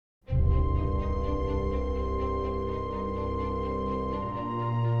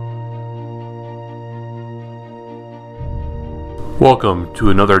Welcome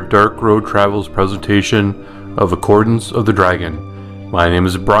to another Dark Road Travels presentation of Accordance of the Dragon. My name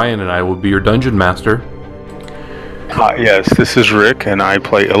is Brian and I will be your Dungeon Master. Yes, this is Rick and I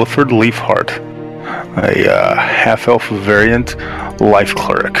play Illiford Leafheart, a half-elf variant life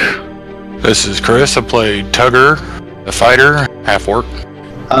cleric. This is Chris, I play Tugger, a fighter, half-orc.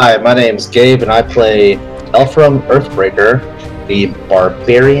 Hi, my name's Gabe and I play Elfram Earthbreaker, the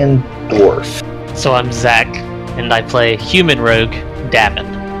barbarian dwarf. So I'm Zach, and I play Human Rogue, Davin.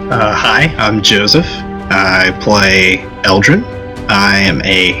 Hi, I'm Joseph. I play Eldrin. I am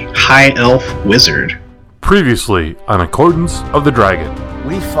a high elf wizard. Previously on Accordance of the Dragon.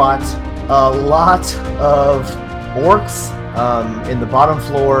 We fought a lot of orcs in the bottom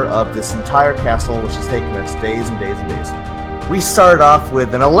floor of this entire castle, which has taken us days and days and days. We started off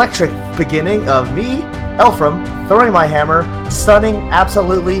with an electric beginning of me, Elfram, throwing my hammer, stunning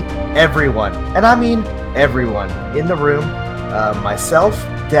absolutely everyone. And I mean everyone in the room. Myself,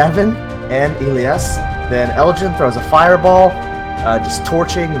 Davin, and Elias. Then Elgin throws a fireball, just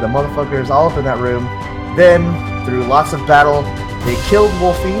torching the motherfuckers all up in that room. Then, through lots of battle, they killed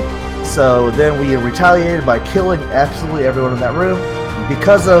Wolfie. So then we retaliated by killing absolutely everyone in that room.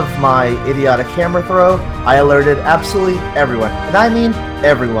 Because of my idiotic hammer throw, I alerted absolutely everyone, and I mean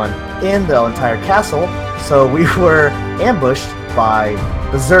everyone, in the entire castle. So we were ambushed by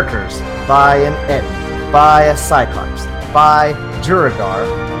berserkers, by an Ent, by a Cyclops, by Duragar.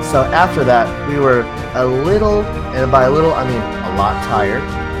 So after that, we were a little, and by a little I mean a lot tired.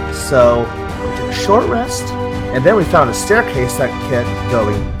 So we took a short rest, and then we found a staircase that kept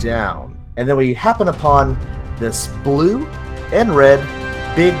going down. And then we happened upon this blue and red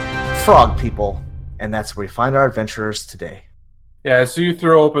big frog people, and that's where we find our adventurers today. Yeah, so you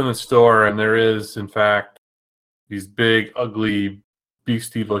throw open the store and there is, in fact, these big, ugly,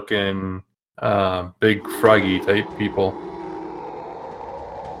 beastie-looking, big froggy type people.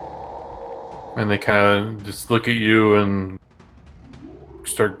 And they kind of just look at you and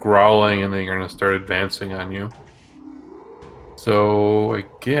start growling, and they're going to start advancing on you. So I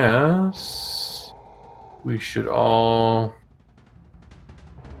guess we should all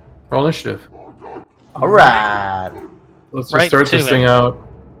roll initiative. All right. Let's just Right start to this it. thing out.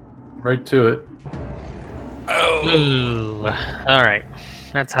 Right to it. Ooh, alright.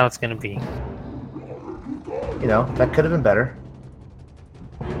 That's how it's gonna be. You know, that could have been better.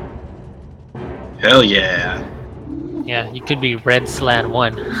 Hell yeah. Yeah, you could be Red Slan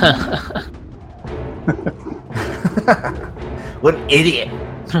 1. What an idiot.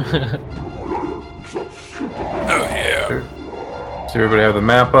 Oh yeah. So everybody have the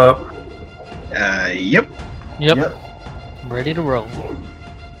map up. Yep. Yep. Ready to roll.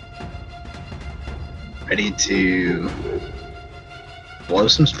 Ready to blow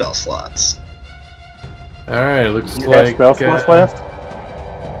some spell slots. Alright, looks You like... have spell slots left?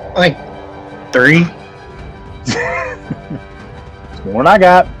 Like 3. It's more than I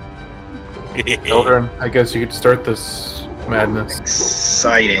got. Children, I guess you could start this madness.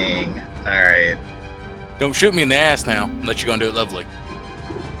 Exciting. Alright. Don't shoot me in the ass now, unless you're gonna do it lovely.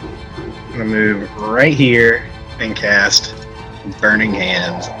 I'm gonna move right here and cast Burning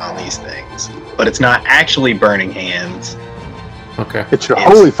Hands on these things. But it's not actually Burning Hands. Okay. It's your It's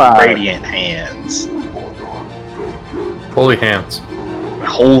holy fire. Radiant Hands. Holy hands.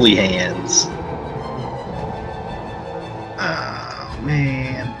 Holy Hands. Oh,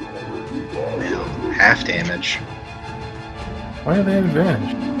 man. Well, half damage. Why do they have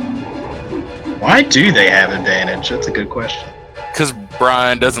advantage? Why do they have advantage? That's a good question. Cause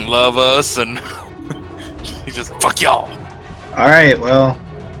Brian doesn't love us and he's just fuck y'all. Alright, well.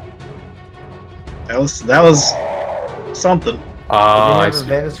 That was something. Did Ah, you I have see.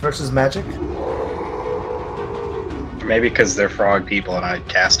 advantage versus magic? Maybe because they're frog people and I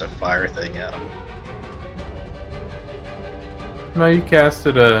cast a fire thing at them. No, you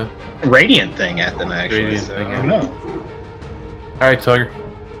casted a... Radiant thing at them, actually. Radiant So, thing, I don't know. Alright, Tugger.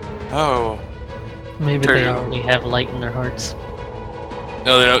 Oh. Maybe Turn they it on. already have light in their hearts.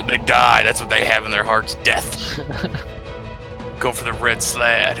 No, they don't, they die. That's what they have in their hearts. Death. Go for the red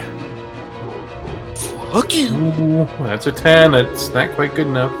slad. Fuck you. Ooh, that's a 10. That's not quite good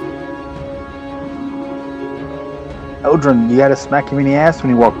enough. Eldrin, you gotta smack him in the ass when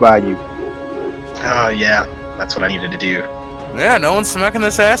he walked by you. Oh, yeah. That's what I needed to do. Yeah, no one's smacking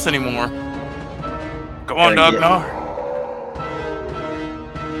this ass anymore. Go on, Yeah. Dognar.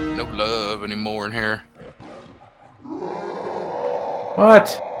 No love anymore in here.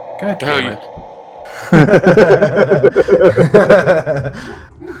 What? God Hell damn you. it.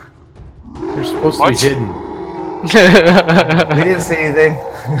 You're supposed What? to be hidden. We didn't see anything.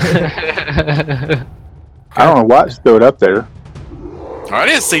 I don't know why it's throw it up there. I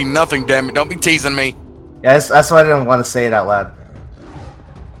didn't see nothing, damn it. Don't be teasing me. Yeah, that's why I didn't want to say it out loud.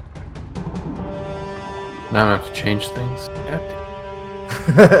 Now I have to change things.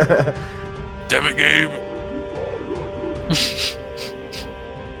 Damn it, Gabe.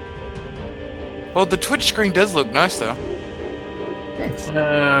 Well, the Twitch screen does look nice, though. Thanks.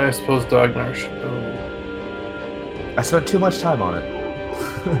 I suppose Dognar should go. I spent too much time on it.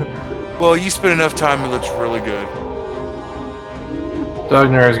 Well, you spent enough time, it looks really good.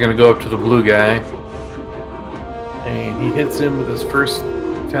 Dognar is going to go up to the blue guy. And he hits him with his first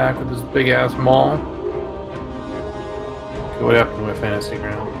attack with his big ass maul. Okay, what happened to my fantasy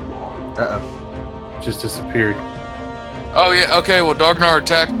ground? Uh-oh. Just disappeared. Oh, yeah, okay, well, Dognar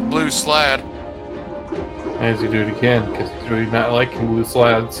attacked Blue Slad. As he do it again, because he's really not liking blue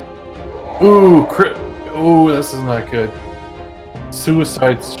slads. Ooh, crit! Ooh, this is not good.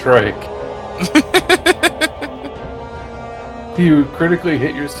 Suicide strike. You critically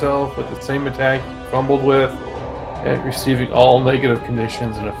hit yourself with the same attack you fumbled with, and receiving all negative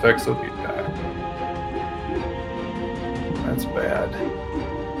conditions and effects of the attack. That's bad.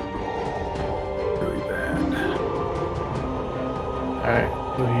 Really bad. Alright,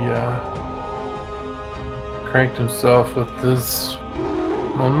 so he cranked himself with this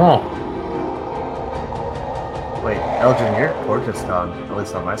one maul. Wait, Elgin, your portrait's gone, at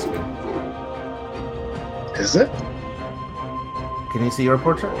least on my screen. Is it? Can you see your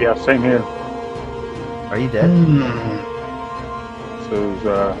portrait? Yeah, same here. Are you dead? So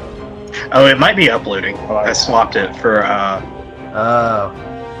Oh, it might be uploading. Oh, I swapped it for Oh.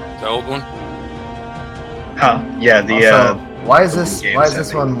 The old one? huh? Yeah, the Also, why is this game why is this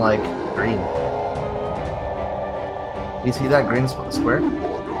setting. one like green? You see that green square?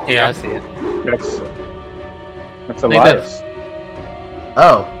 Yeah, I see it. that's think Elias.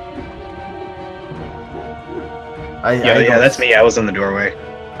 Oh. I yeah, don't- that's me. I was in the doorway.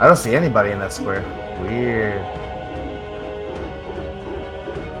 I don't see anybody in that square. Weird.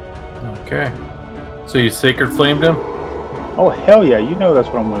 Okay. So you sacred flamed him? Oh hell yeah! You know that's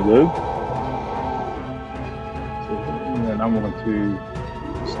what I'm going to do. So, and then I'm going to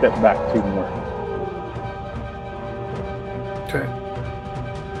step back 2 more. Okay.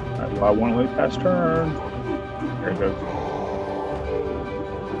 Alright, well, I want to leave past turn. There it goes.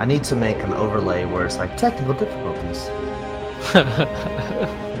 I need to make an overlay where it's like technical difficulties.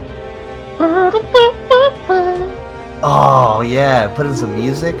 Oh yeah, put in some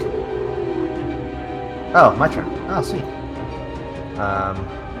music. Oh, my turn. Oh, sweet.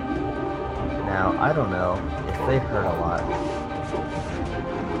 Now I don't know if they hurt a lot.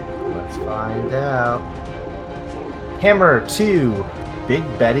 Let's find out. Hammer 2, Big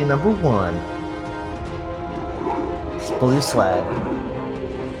Betty number 1. Blue Slad.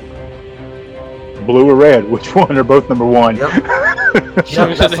 Blue or red? Which one? They're both number 1. Yep.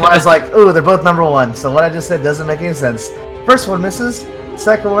 Yep, that's why I was like, ooh, they're both number 1. So what I just said doesn't make any sense. First one misses.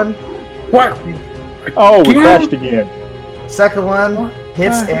 Second one. What? Oh, we Again? crashed again. Second one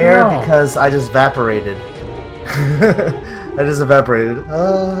hits the air hell? because I just evaporated. I just evaporated.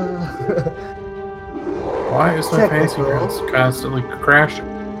 Why is my fantasy Technical. grounds constantly crashing?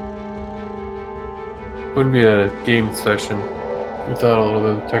 Wouldn't be a game session without a little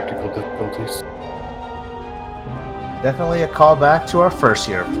bit of technical difficulties. Definitely a callback to our first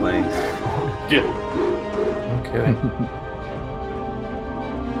year of playing. Yeah. Okay.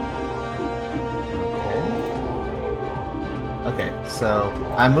 Okay, so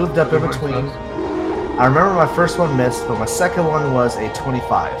I moved up in between. I remember my first one missed, but my second one was a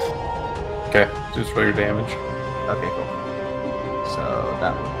 25. Okay. Just roll your damage. Okay, cool. So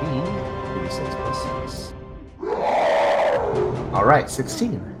that would be 36 plus 6. Alright,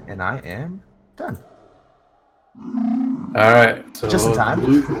 16. And I am done. All right. So Just in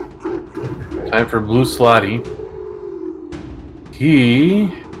time. Time for Blue Slotty. He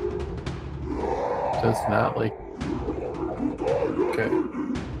does not like. Okay.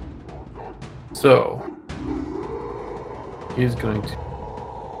 So he's going to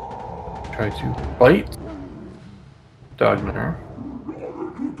try to bite Dognar,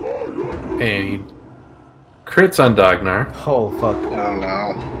 and he crits on Dognar. Oh, fuck. Oh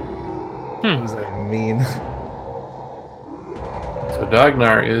no. What does that mean? So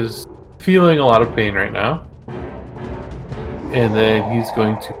Dognar is feeling a lot of pain right now. And then he's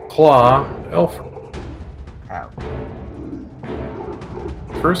going to claw Elfram. Ow.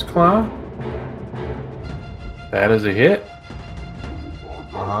 First claw. That is a hit.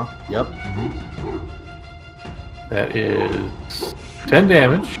 Uh-huh. Yep. That is 10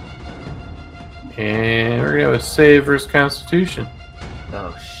 damage. And we're going to have a save versus Constitution.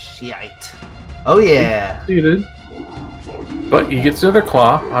 Oh, shit. Oh, yeah. Succeeded. But he gets another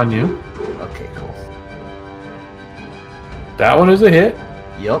claw on you. Okay, cool. That one is a hit.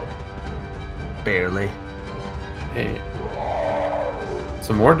 Yup. Barely. And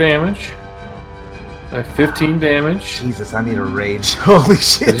some more damage. 15 damage. Jesus, I need a rage. Holy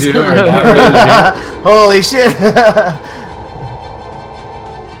shit. You are not ready. Holy shit.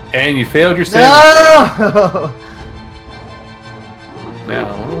 And you failed your save. No! Now,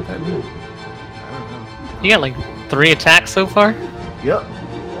 I wonder what that means. You got like 3 attacks so far? Yep.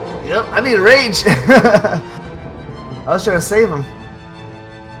 Yep, I need a rage. I was trying to save him.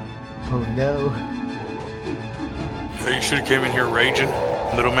 Oh no. You should have came in here raging,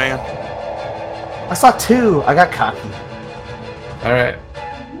 little man. I saw 2. I got cocky. Alright.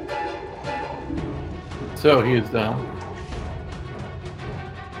 So he is down.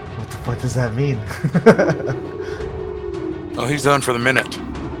 What the fuck does that mean? Oh, he's done for the minute.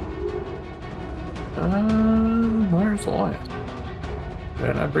 Where's Elias? Did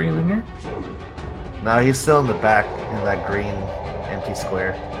I not bring him in here? No, he's still in the back in that green empty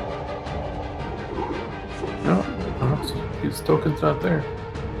square. No, his token's not there.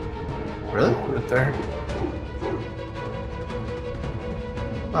 Really? Put it there.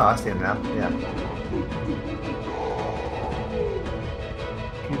 Oh, I see him now. Yeah.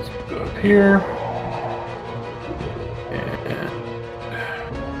 He's up here. And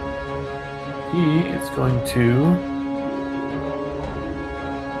he is going to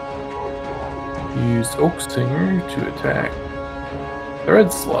use Oak Singer to attack the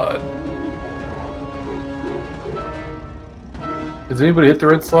Red Slot. Has anybody hit the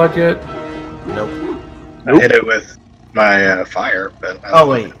Red Slot yet? Nope. I hit it with my fire, but Oh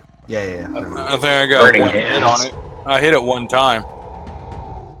wait. Yeah. Never mind. I think I got Burning one hit hands. on it. I hit it one time.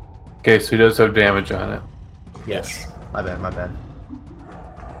 Okay, so he does have damage on it. Yes. My bad.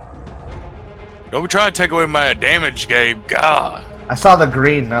 Don't be trying to take away my damage, Gabe. God. I saw the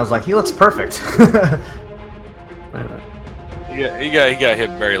green and I was like, he looks perfect. Wait a minute. Yeah, he got hit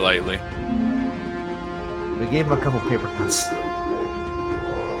very lightly. We gave him a couple paper cuts.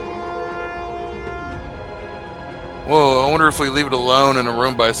 Whoa, I wonder if we leave it alone in a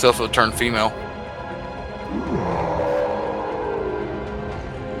room by itself, it'll turn female.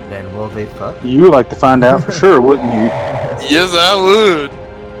 Then will they fuck? You would like to find out for sure, wouldn't you? Yes, I would.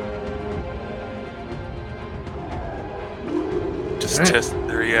 Just Alright. test the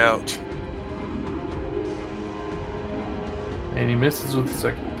theory out. And he misses with the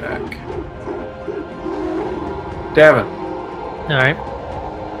second attack. Davin. Alright.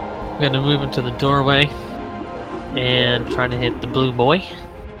 I'm gonna move into the doorway and try to hit the blue boy.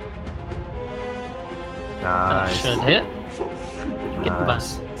 That Nice. should hit. Get my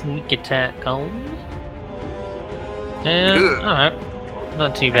Nice. sneak attack on. And, Good. alright.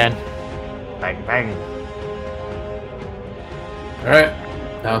 Not too bad. Bang, bang. Alright.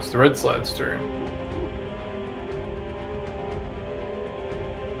 Now it's the Red Slad's turn.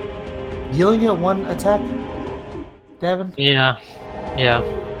 You only get 1 attack, Davin? Yeah.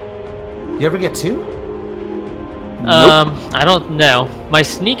 You ever get 2? I don't know. My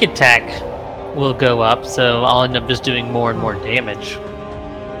sneak attack will go up, so I'll end up just doing more and more damage.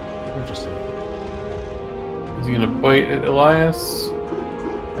 Interesting. He's gonna bite at Elias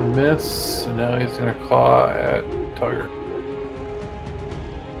and miss, and now he's gonna claw at Tugger.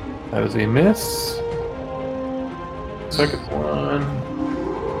 That is a miss. Second one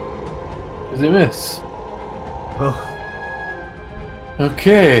is a miss. Oh,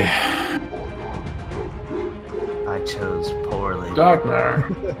 Okay, I chose poorly. Dognar.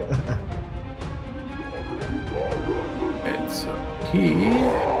 Right, so he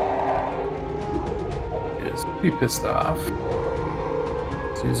is pretty pissed off.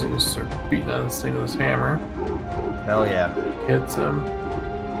 So he's gonna start beating on this thing with his hammer. Hell yeah. Hits him.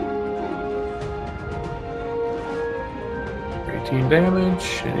 18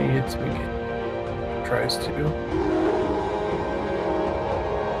 damage, and he hits me again. Tries to.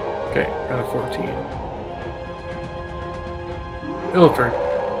 Okay, got a 14. Ilford.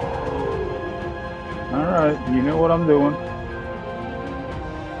 Alright, you know what I'm doing.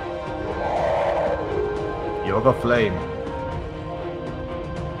 Yoga Flame.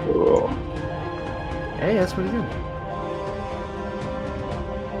 Cool. Hey, that's pretty good.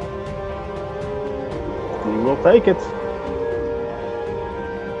 We will take it.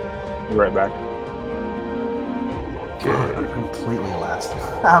 Be right back. I'm completely last.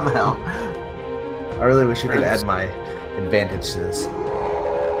 I'm out. I really wish you could add my advantage to this.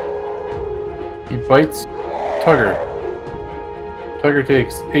 He bites Tugger. Tugger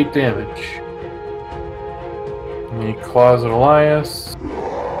takes 8 damage. And he claws at Elias.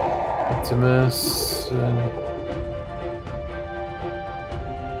 It's a miss. And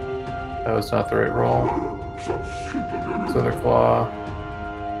That was not the right roll. This other claw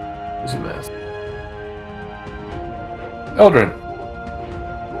is a miss. Eldrin.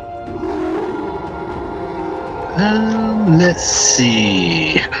 Let's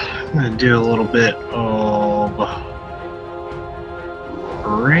see. I'm gonna do a little bit of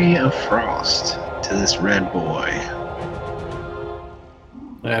Ray of Frost to this red boy.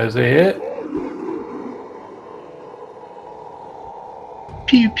 That is a hit.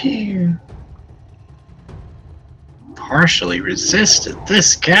 Pew pew. Partially resisted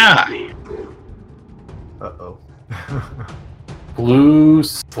this guy. Uh-oh. Blue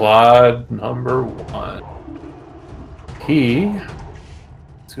slot number 1. He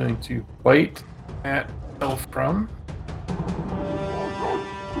is going to bite at Elfram.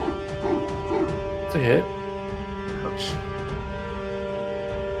 It's a hit. Ouch.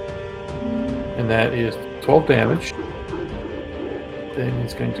 And that is 12 damage. Then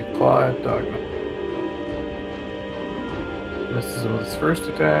he's going to claw at Dogma. Misses him with his first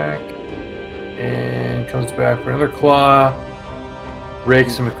attack. And comes back for another claw.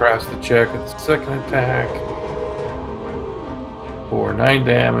 Rakes him across the cheek with his second attack. For 9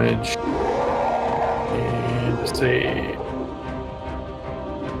 damage. And a save.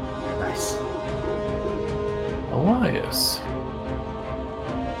 Nice. Elias.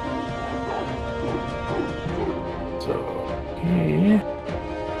 So he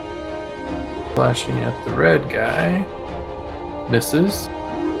flashing at the red guy. Misses.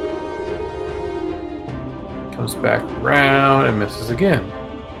 Comes back around and misses again.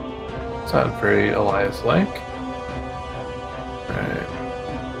 It's not very Elias-like. Alright.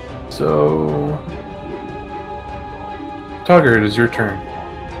 So Tugger, it is your turn.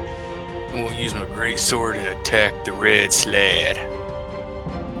 I'm gonna use my great sword and attack the red sled.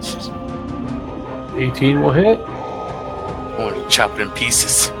 18 will hit. I want to chop it in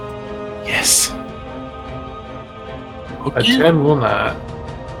pieces. Yes. A 10 will not.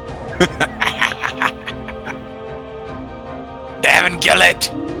 Damn, kill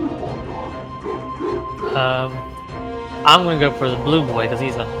it! I'm gonna go for the blue boy because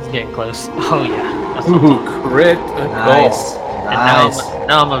he's getting close. Oh yeah. That's Ooh, crit. Nice. And Nice.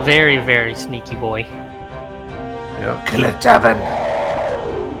 now I'm a very, very sneaky boy. Yep. Kill it, Devin.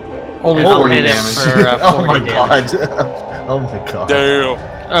 Only And I'll 40 hit him damage. for, Oh my 40 damage. god. Oh my god. Damn.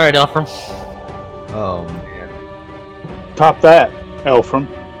 Alright, Elfram. Oh man. Top that, Elfram.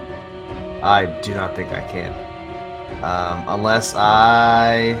 I do not think I can. Unless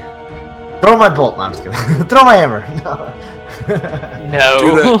I throw my bolt. No, I'm just kidding. Throw my hammer. No. Do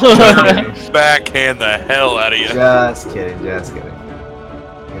No. that. Backhand the hell out of you. Just kidding. Just kidding.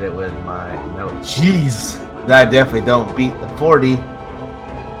 Hit it with my no. Jeez. I definitely don't beat the 42.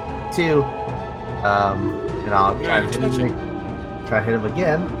 And I'll try to hit him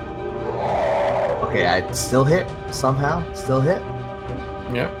again. Okay, I still hit somehow. Still hit.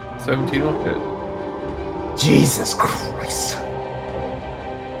 Yep. 17 will hit. Jesus Christ.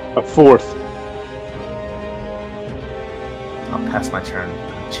 A fourth. I'll pass my turn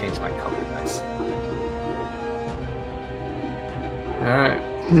and change my color, guys. Alright.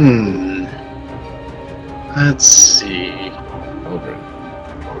 Let's see. Eldrin.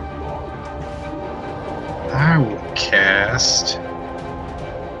 I will cast.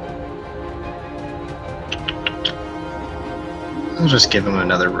 I'll just give him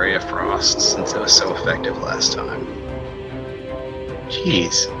another Ray of Frost since it was so effective last time.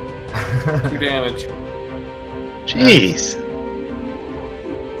 Jeez. 2 damage. Jeez.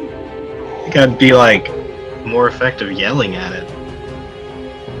 I think I'd be like more effective yelling at it.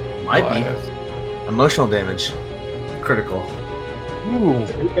 Might Elias. be. Emotional damage. Critical. Ooh.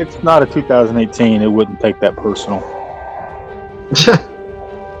 It's not a 2018. It wouldn't take that personal.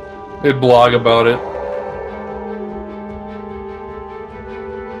 They'd blog about it.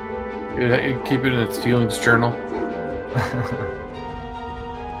 You'd keep it in its feelings journal.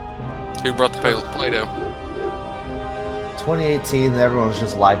 Who brought the Play-Doh? 2018, everyone's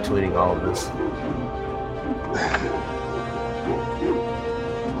just live tweeting all of this.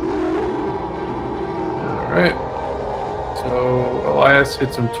 Alright. So Elias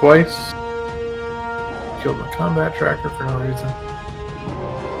hits him twice. Killed my combat tracker for no reason.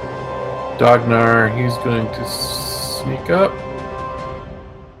 Dognar, he's going to sneak up.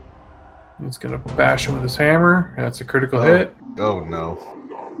 He's going to bash him with his hammer. That's a critical hit. Oh no.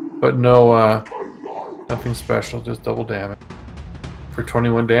 But no, nothing special, just double damage. For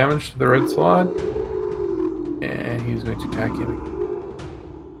 21 damage to the red slot. And he's going to attack him.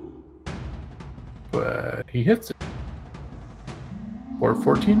 But he hits it. For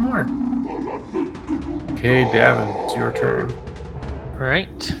 14 more. Okay, Davin, it's your turn.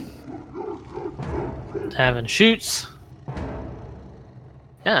 Right. Davin shoots.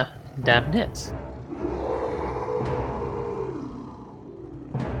 Yeah, Davin hits.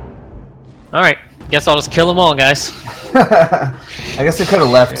 Alright, guess I'll just kill them all, guys. I guess we could have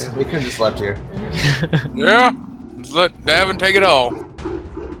left. We could have just left here. Yeah. Just let Davin take it all.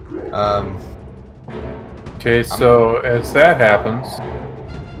 Okay, so as that happens,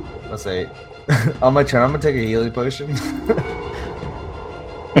 Let's say, on my turn, I'm gonna take a healing potion.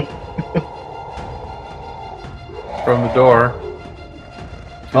 from the door.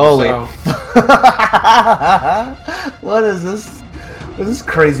 to the Holy! south- What is this? What is this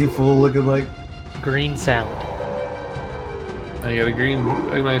crazy fool looking like? Green salad. I got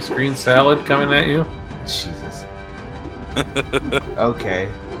a nice green salad coming at you. Jesus. Okay.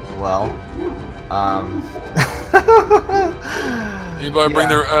 Well. Anybody bring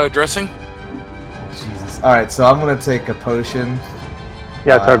their dressing? Jesus. All right. So I'm gonna take a potion.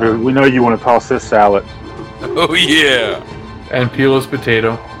 Yeah, Tucker, we know you want to toss this salad. Oh yeah. And peel his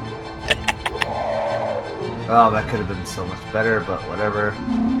potato. Oh, that could have been so much better, but whatever.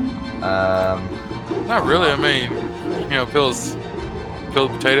 Not really. I mean, you know, peel the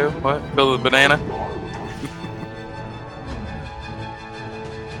potato. What? Peel the banana.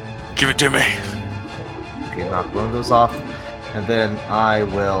 Give it to me. Okay, knock one of those off, and then I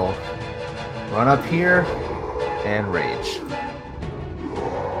will run up here and rage.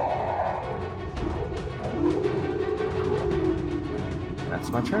 That's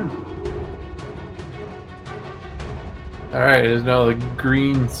my turn. All right, it is now the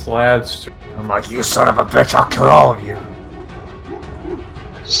green slad's turn. I'm like, you son of a bitch! I'll kill all of you.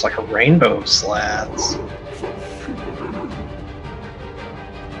 Just like a rainbow of slats.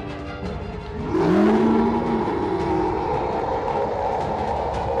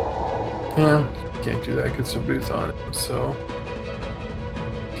 Yeah, can't do that because somebody's on it. So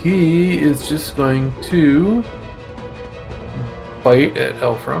he is just going to bite at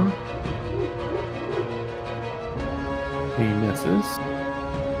Elfram. He misses.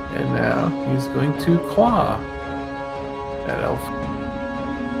 And now he's going to claw at Elfram.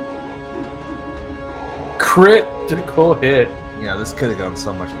 Critical hit. Yeah, this could have gone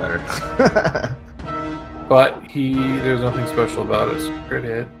so much better. But there's nothing special about it. It's a crit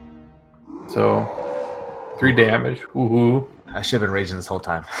hit. So 3 damage. Woohoo. I should have been raging this whole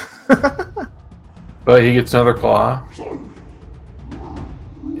time. But he gets another claw.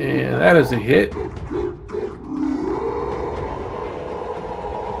 And that is a hit.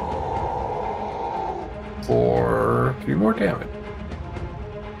 For 3 more damage.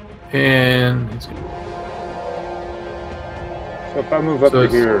 And he's gonna... So if I move up So to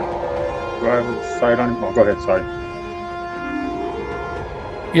it's- here, do I have a sight on him? Oh, go ahead, sorry.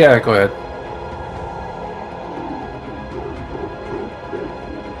 Yeah, go ahead.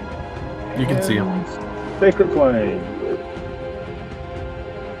 You can see him. Sacred Flame.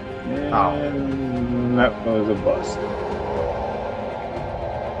 Oh. And that was a bust.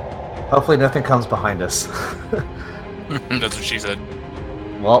 Hopefully nothing comes behind us. That's what she said.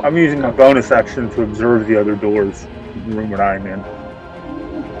 Well, I'm using a bonus action to observe the other doors in the room that I'm in.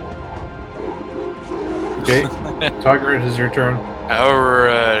 Okay. Tiger, it is your turn.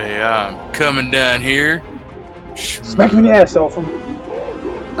 Alrighty, I'm coming down here. Smack me in the ass, Elfram.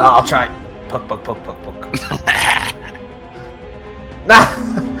 I'll try. Poke, poke, poke, poke, poke. Nah!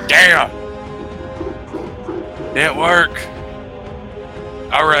 Damn! Didn't work.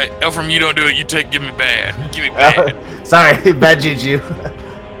 Alright, Elfram, you don't do it. Give me bad. Give me bad. Sorry, bad juju.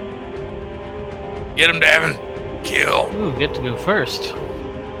 Get him, Davin. Kill. Ooh, get to go first.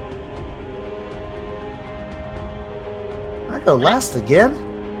 I go last again?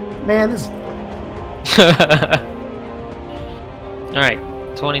 Man, this is... Alright,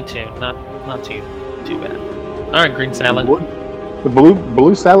 22. Not too bad. Alright, green salad. The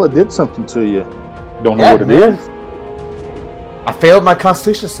blue salad did something to you. Don't know Yeah, what it man. is. I failed my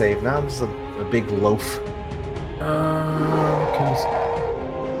constitution save. Now I'm just a big loaf. Can you see?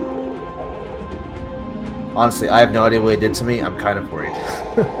 Honestly, I have no idea what it did to me. I'm kind of worried.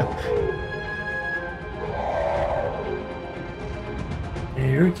 Yeah,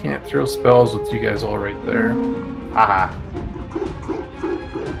 you can't throw spells with you guys all right there. Haha.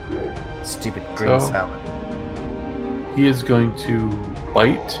 Stupid green So- salad. He is going to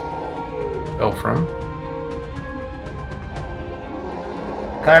bite Elfram.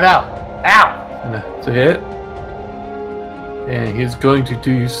 Cut it out. Ow! And that's a hit. And he's going to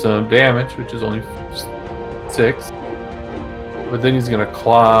do some damage, which is only 6. But then he's going to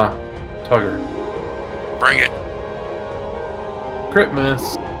claw Tugger. Bring it. Crit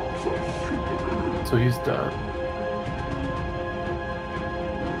miss. So he's done.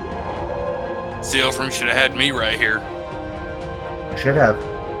 Still from should have had me right here. I should have.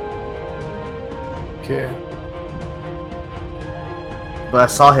 Okay. But I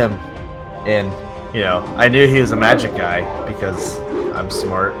saw him, and, you know, I knew he was a magic guy because I'm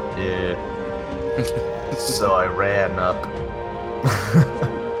smart. Yeah. So I ran up.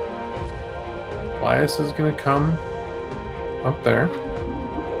 Elias is gonna come up there.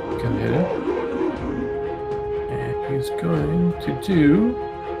 Can hit it. And he's going to do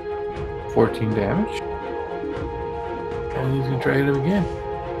 14 damage. And he's gonna try to hit him again.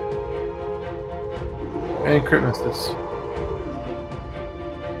 And crit misses.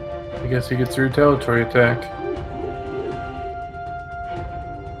 I guess he gets a retaliatory attack.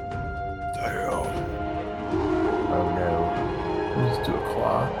 Oh no. Let's do a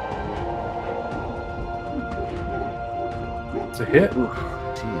claw. It's a hit. Oof,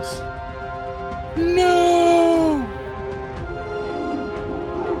 jeez. No!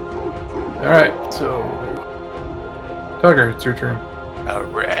 Alright, so Tugger, it's your turn.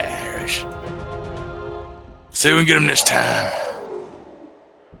 Alright. See if we can get him this time.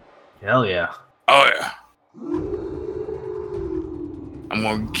 Hell yeah. Oh yeah. I'm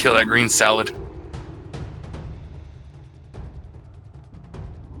gonna kill that green salad.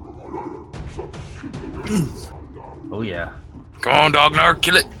 Oh yeah. Come on, Dognar,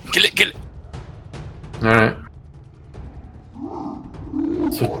 kill it, kill it, kill it. Alright.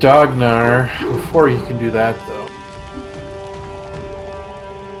 So Dognar, before you can do that though.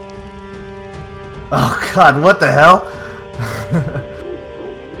 Oh god, what the hell?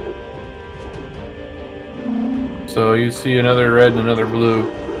 So you see another red and another blue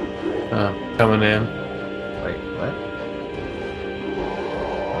coming in. Wait, what?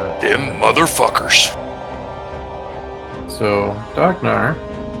 Them motherfuckers. So Dognar,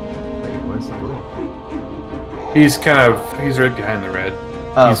 Wait, where's the blue? he's right behind the red.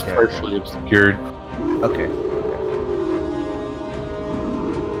 Oh, He's okay. partially obscured. Okay.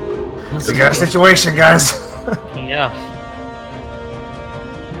 We got a situation, guys. Yeah.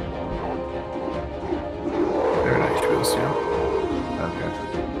 Very nice choice, yeah. Okay.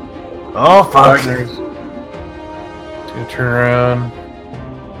 Oh fuck! Dagnar's gonna turn around,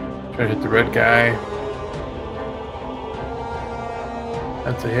 try to hit the red guy.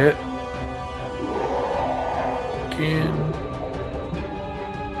 That's a hit. Again.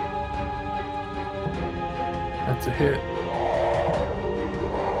 That's a hit.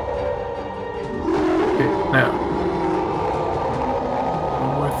 Okay, now.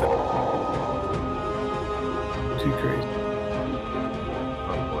 One more thing. Too crazy.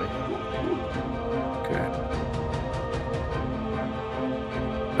 Oh boy. Okay.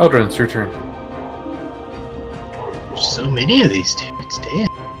 Eldrin, it's your turn. There's so many of these dudes, damn.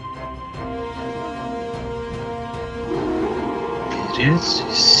 Let's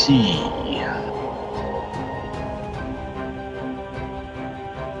see.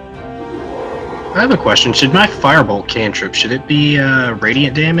 I have a question. Should my firebolt cantrip, should it be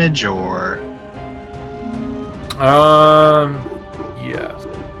radiant damage or? Yes.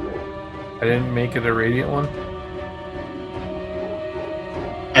 I didn't make it a radiant one.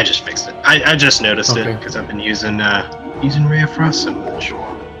 I just fixed it. I just noticed it Okay. because I've been using Ray of Frost so much.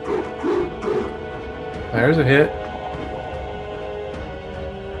 There's a hit.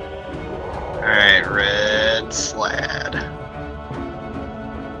 Alright, red slad.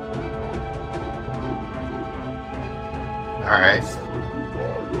 Alright.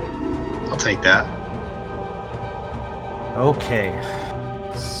 I'll take that. Okay.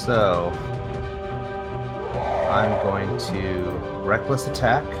 So I'm going to reckless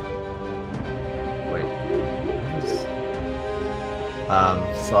attack. Wait.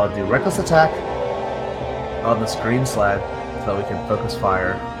 So I'll do reckless attack on the screen slab so we can focus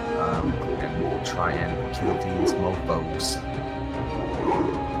fire and try and kill these mofos.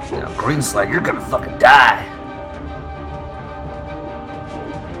 Now, green slide, you're gonna fucking die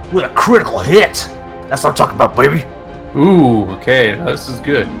with a critical hit. That's what I'm talking about, baby. Ooh, okay, now this is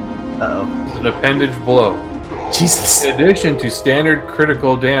good. Uh-oh. It's an appendage blow. Jesus. In addition to standard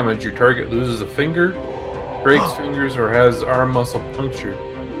critical damage, your target loses a finger, breaks fingers, or has arm muscle punctured.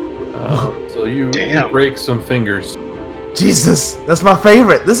 So you Damn. break some fingers. Jesus, that's my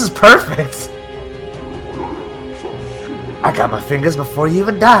favorite. This is perfect. I got my fingers before you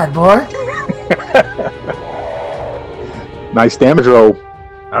even died, boy. Nice damage roll.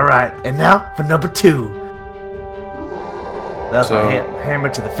 All right, and now for number 2. That's So- my hammer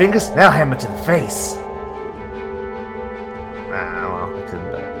to the fingers. Now hammer to the face. Well, I couldn't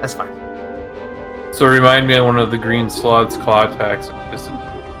do it. That's fine. So remind me of one of the green slot's claw attacks.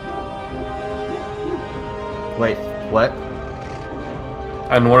 Wait, what?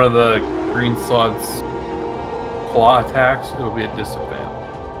 On one of the green slot's claw attacks, it'll be a disadvantage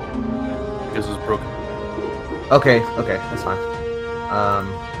because it's broken. Okay, that's fine.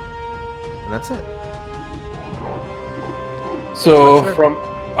 And that's it. So That's it. from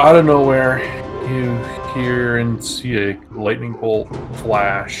out of nowhere, you hear and see a lightning bolt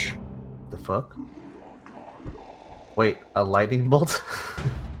flash. The fuck? Wait, a lightning bolt?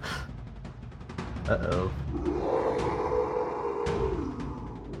 Uh-oh.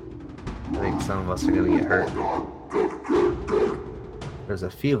 I think some of us are gonna get hurt. There's a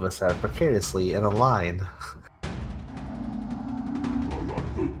few of us that are precariously in a line.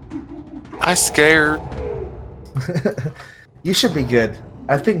 I scared. You should be good.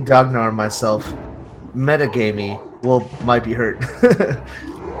 I think Dognar and myself, metagamey, might be hurt.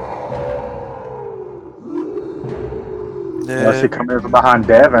 Unless you come in from behind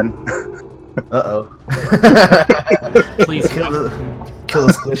Devin. Uh-oh. Please kill the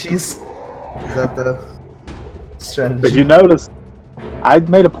squishies? Is that the strategy? But you notice, I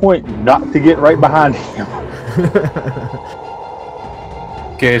made a point not to get right behind him.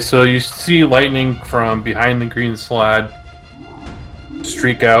 Okay, so you see lightning from behind the green slad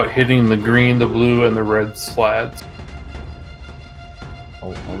streak out, hitting the green, the blue, and the red slads.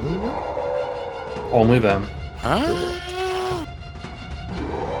 Oh, only one? Only them. Huh?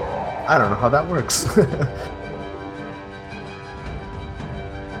 I don't know how that works.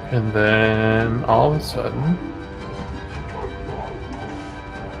 And then all of a sudden,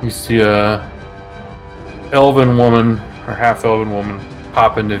 you see a elven woman or half elven woman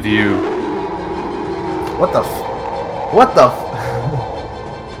pop into view. What the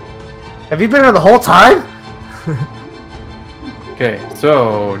Have you been here the whole time? Okay,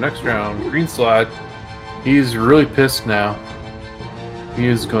 so next round, green slot. He's really pissed now. He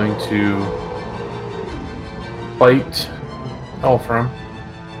is going to bite Elfram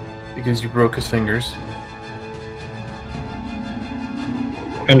because you broke his fingers.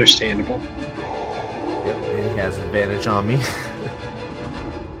 Understandable. Yep, and he has advantage on me.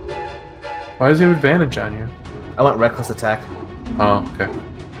 Why does he have advantage on you? I went reckless attack. Oh, okay.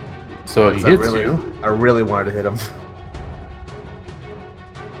 So he 'cause hits I really wanted to hit him.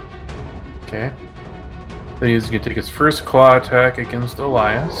 Okay. Then he's going to take his first claw attack against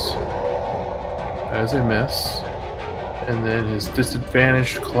Elias. As a miss. And then his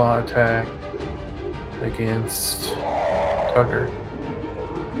disadvantaged claw attack against Tugger.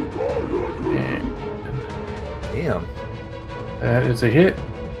 And Damn. that is a hit.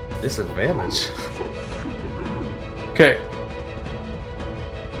 Disadvantage. Okay.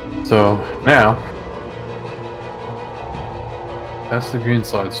 So now that's the green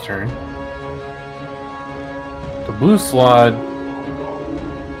slide's turn. The blue slide,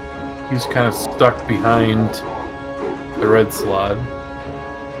 he's kind of stuck behind the red slide.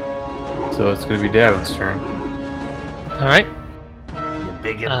 So it's going to be Davin's turn. All right. You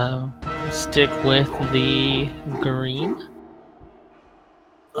bigot. Stick with the green.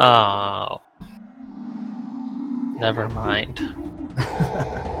 Oh. Never mind.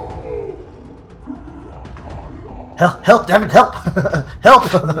 Help, Devin, help!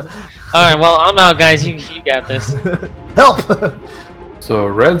 Help! Alright, well, I'm out, guys. You got this. Help! So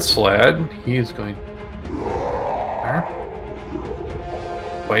red sled, he is going to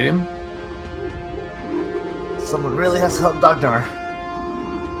fight him. Someone really has to help Dognar.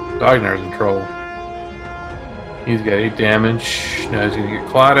 Dognar's in trouble. He's got 8 damage. Now he's going to get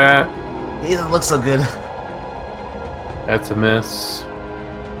clawed at. He doesn't look so good. That's a miss.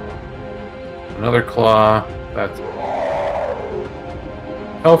 Another claw. That's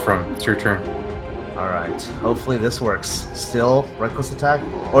Elfram, it's your turn. Alright, hopefully this works. Still reckless attack?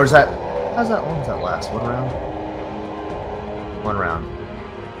 Or is that... How's that one? Does that last? 1 round? 1 round.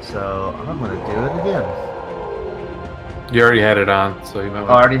 So, I'm gonna do it again. You already had it on, so you might Oh, I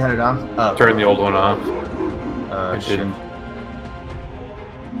want already had it on? Oh, to turn the old one off. I shit. didn't.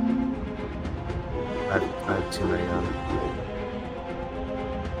 I have too many on.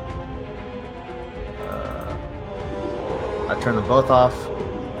 I turned them both off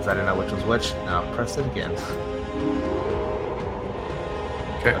because I didn't know which was which. Now press it again.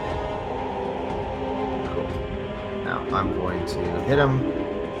 Okay. Cool. Now I'm going to hit him.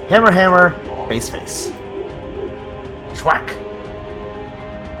 Hammer, hammer, face, face. Schwack.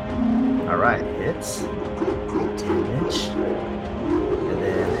 Alright, hits. 8 damage. And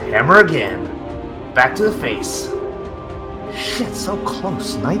then hammer again. Back to the face. Shit, so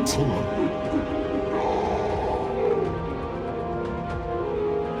close. 19.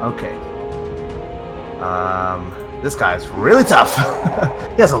 Okay. This guy's really tough.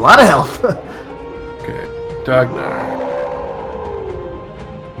 He has a lot of health. Okay. Dognar.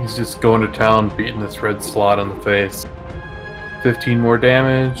 He's just going to town, beating this red slot on the face. 15 more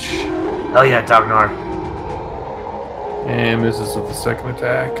damage. Oh yeah, Dognar. And misses with the second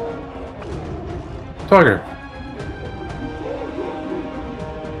attack. Tugger.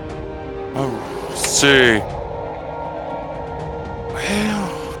 Oh, see. Well,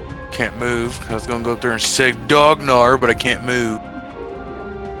 can't move. I was gonna go up there and save Dognar, but I can't move.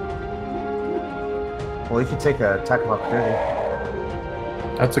 Well, you can take an attack of opportunity.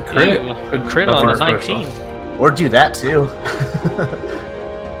 That's a crit. Ooh, Good- crit nothing on a special. 19. Or do that too.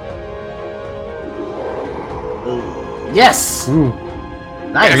 Yes! Ooh,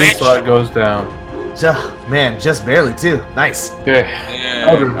 Nice! red slot goes down. Man, just barely too. Nice. Okay. And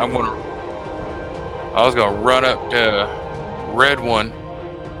I was gonna run up to red one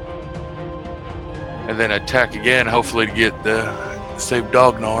and then attack again, hopefully to get the save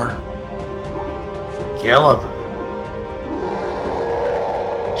Dognar. Kill him.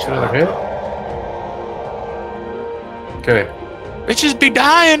 Another hit. Okay. Bitches be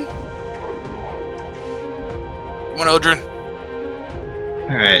dying. Come on, Eldrin.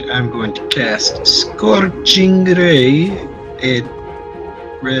 Alright, I'm going to cast Scorching Ray at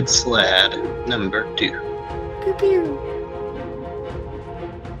Red Slad, number 2. Pew pew.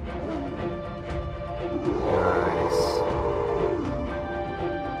 Nice.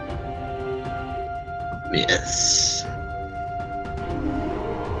 Yes.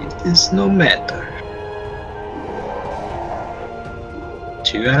 It is no matter.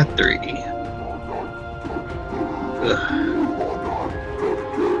 2 out of 3. Ugh.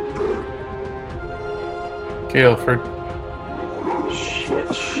 Okay, Ilford. Shit.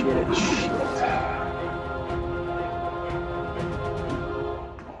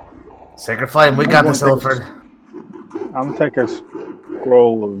 Sacred Flame, we got this, Ilford. I'm gonna take a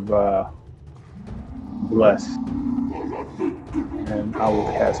scroll of Bless. And I will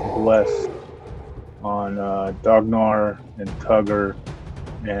cast Bless on Dognar and Tugger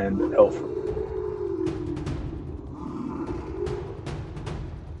and Elford.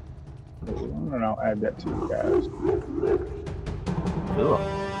 And I'll add that to you guys. Cool.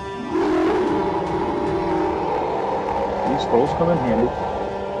 These scrolls come in handy.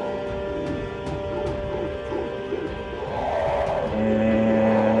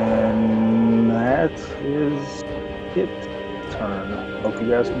 And that is it. Turn. Hope you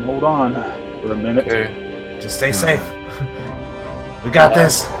guys can hold on for a minute. Okay. Just stay safe. We got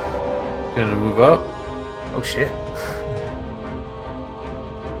this. Gonna move up. Oh shit.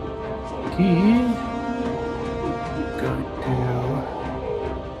 He's going to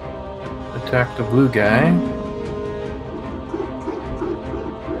attack the blue guy.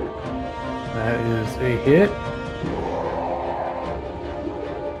 That is a hit.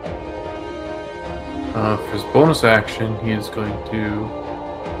 For his bonus action, he is going to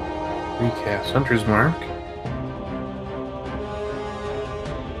recast Hunter's Mark.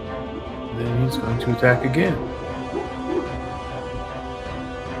 Then he's going to attack again.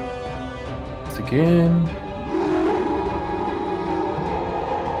 Again.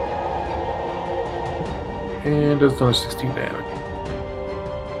 And does another 16 damage.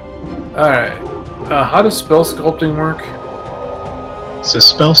 Alright. How does spell sculpting work? So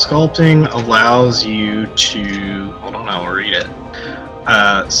spell sculpting allows you to, hold on, I'll read it.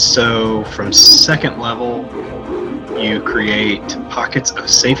 So from second level, you create pockets of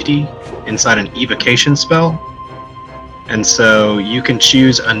safety inside an evocation spell. And so you can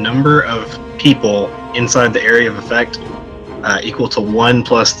choose a number of people inside the area of effect equal to 1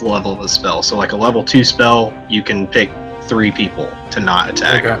 plus the level of the spell. So like a level 2 spell, you can pick 3 people to not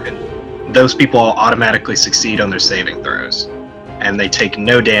attack. Okay. And those people automatically succeed on their saving throws. And they take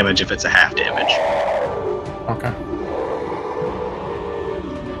no damage if it's a half damage. Okay.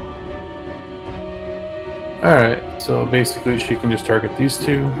 Alright, so basically she can just target these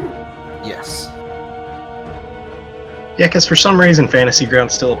two. Yes. Yeah, because for some reason Fantasy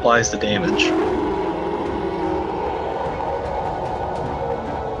Ground still applies the damage.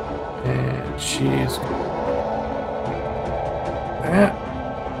 And she's... that.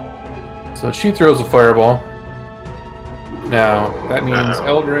 So she throws a fireball. Now, that means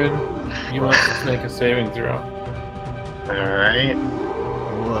Eldred, you must make a saving throw. Alright.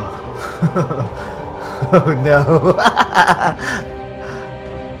 Oh no.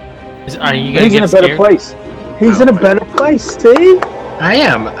 Are you gonna He's in get a better scared? place. He's in a better place, Steve. I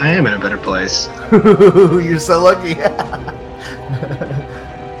am in a better place. You're so lucky.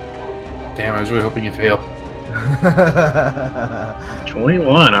 Damn, I was really hoping you failed.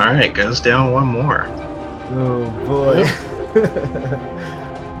 21, alright, goes down 1 more. Oh boy.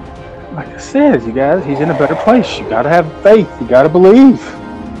 Like I said, you guys, he's in a better place. You gotta have faith. You gotta believe.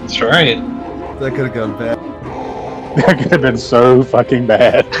 That's right. That could have gone bad. That could have been so fucking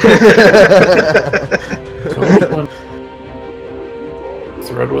bad. So which one? It's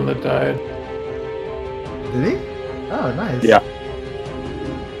the red one that died. Did he? Oh, nice. Yeah.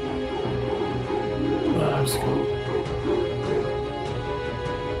 I'm just gonna...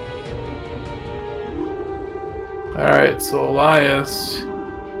 Alright, so Elias,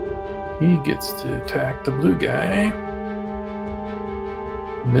 he gets to attack the blue guy.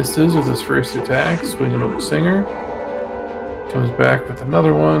 Misses with his first attack, swinging over Singer. Comes back with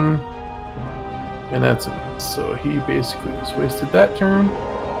another one. And that's a miss. So he basically just wasted that turn.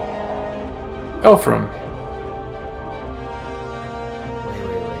 Elfram. Wait.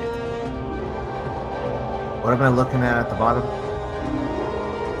 What am I looking at the bottom?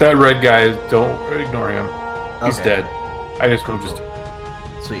 That red guy, don't ignore him. He's Okay. dead. I just moved his...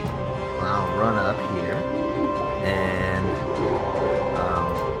 Sweet. I'll run up here and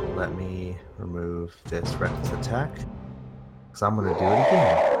let me remove this reckless attack because I'm going to do it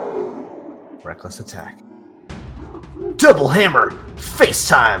again. Reckless attack. Double hammer!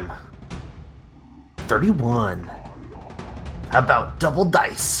 FaceTime! 31. How about double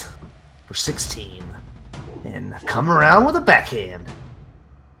dice for 16? And come around with a backhand.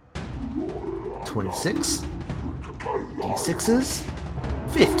 26. D6s.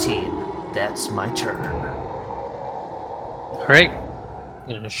 15. That's my turn. Alright.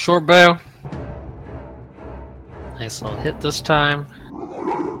 Getting a short bow. Nice little hit this time.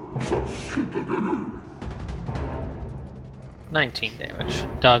 19 damage.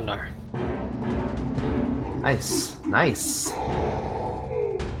 Dognar. Nice. Nice.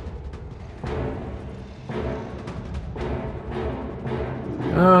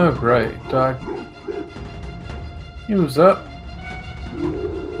 Oh, right. Dog. He was up.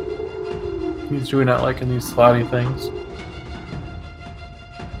 He's really not liking these slotty things.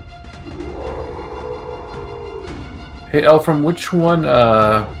 Hey, Elfram, which one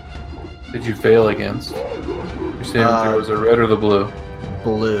did you fail against? You said there was a red or the blue?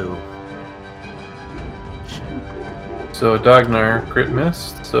 Blue. So Dognar crit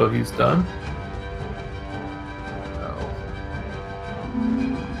missed, so he's done. Oh.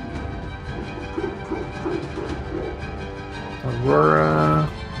 Aurora.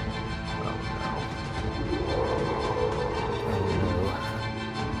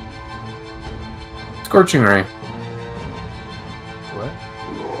 Scorching Ray. What?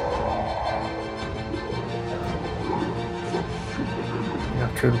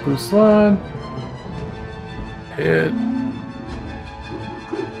 After the blue slot. Hit.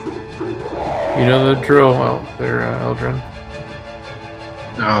 You know the drill well there, Eldrin.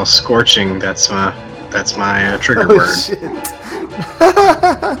 Oh, scorching. That's my trigger Oh, word. shit.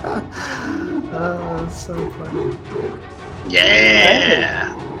 Oh, that's so funny. Yeah.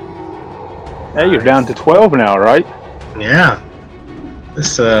 Hey, you're down to 12 now, right? Yeah.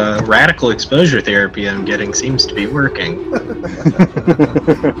 This radical exposure therapy I'm getting seems to be working.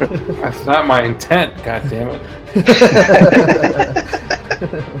 That's not my intent, god damn it.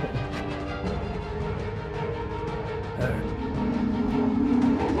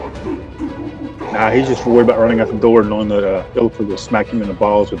 Nah, he's just worried about running out the door knowing that Ilford will smack him in the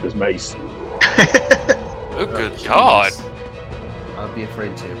balls with his mace. Oh, good God. I'll be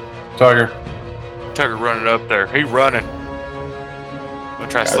afraid to. Tugger. Tucker running up there. He running. I'm gonna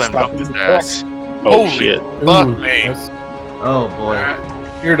try to Gotta slam stop up his him in the ass. Oh, Holy shit. fuck Ooh, me. that's- Oh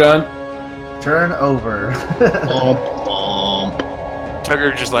boy. You're done. Turn over. Bump, bump.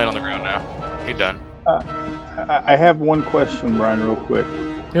 Tucker just laying on the ground now. He done. I have one question, Brian, real quick.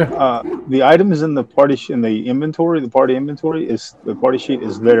 Yeah. The items in the party in the inventory, the party inventory, is the party sheet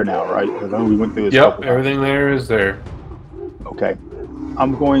is there now, right? Because I know we went through this. Yep, couple times. everything there is there. Okay.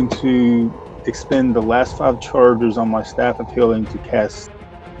 I'm going to expend the last 5 charges on my staff of healing to cast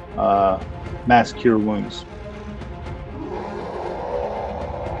mass cure wounds.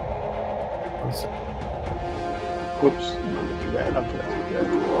 Whoops. Too bad. I'll do that.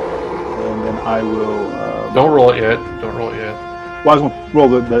 And then I will. Don't roll it yet. Don't roll it yet. Well, I was going to roll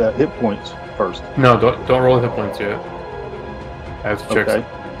the hit points first. No, don't roll the hit points yet. I have to check. Okay.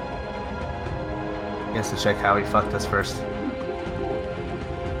 He has to check how he fucked us first.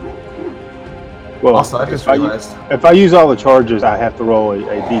 Well, Also, I just realized. if I use all the charges, I have to roll a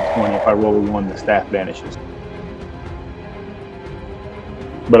d20. If I roll a 1, the staff vanishes.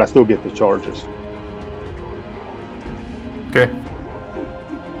 But I still get the charges. Okay.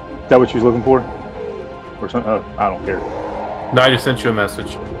 Is that what you was looking for? Or something? Oh, I don't care. No, I just sent you a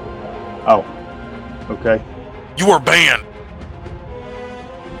message. Oh. Okay. You are banned.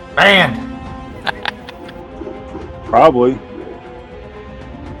 Man! Probably.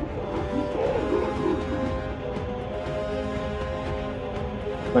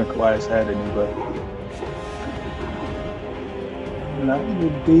 think Elias had any, but that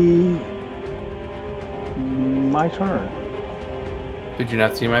would be my turn. Did you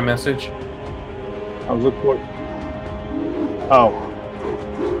not see my message? I was looking for. Oh,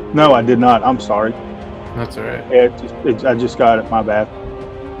 no, I did not. I'm sorry. That's all right. Yeah, I just got it. My bad.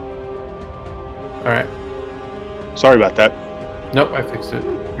 All right. Sorry about that. Nope, I fixed it.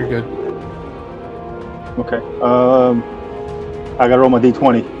 You're good. Okay. I gotta roll my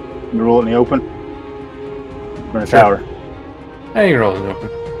d20. You roll it in the open. Or in the Sure. tower. Hey, you're rolling open.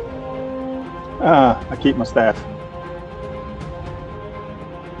 I keep my staff.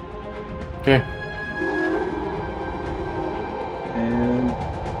 Okay. And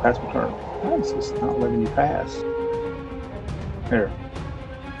pass my turn. Why is this not letting me pass? There.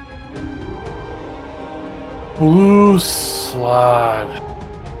 Blue slot.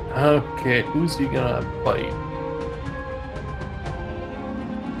 Okay, who's he gonna bite?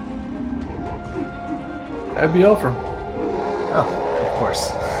 That'd be Elfram. Oh, of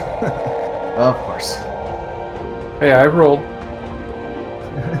course. Of course. Hey, I rolled.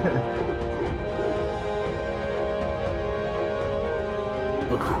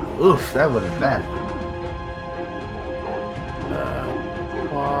 Oof, that would have been bad.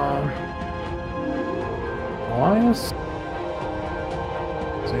 Elias?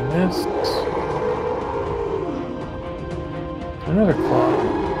 He missed. Another claw.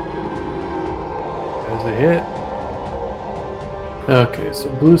 As a hit. Okay, so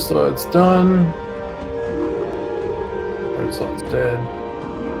blue slot's done. Red slot's dead.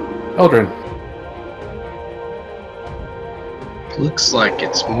 Eldrin. Looks like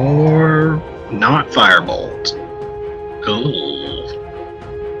it's more not firebolt. Ooh.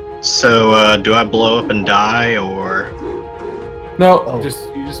 So, do I blow up and die, or No, Oh.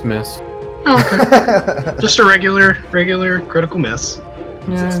 you just missed. just a regular critical miss?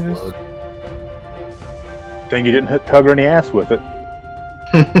 Yeah, just, Explode. Thing you didn't hit Tugger in the ass with it.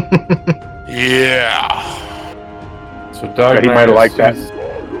 Yeah. so Dog Yeah, he might have liked that.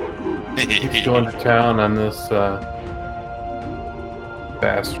 He's going to town on this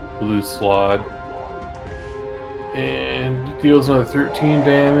fast blue slot. And deals another 13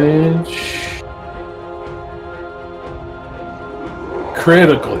 damage.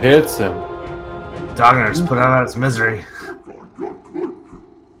 Critical hits him. Dogner just put out his misery.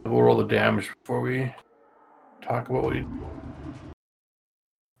 We'll roll the damage before we talk about what he.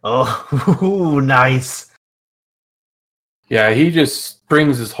 Oh, ooh, nice. Yeah, he just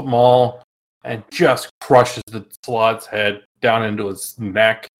brings his maul and just crushes the slot's head down into his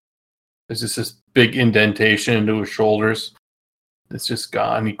neck. There's just this big indentation into his shoulders. It's just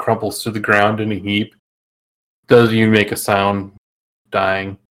gone. He crumples to the ground in a heap. Doesn't even make a sound,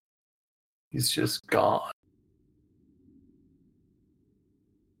 dying. He's just gone.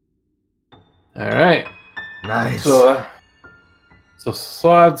 All right. Nice. So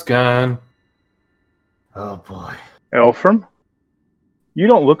Slad's gone. Oh boy. Elfram, you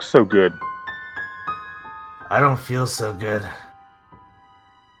don't look so good. I don't feel so good.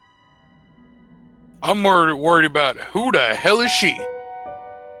 I'm worried about who the hell is she?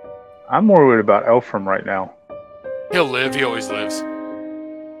 I'm more worried about Elfram right now. He'll live. He always lives.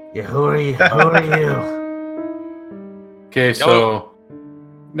 Yeah, who are you? Who are you? Okay, so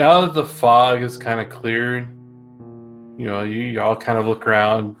now that the fog is kind of cleared, you know, you all kind of look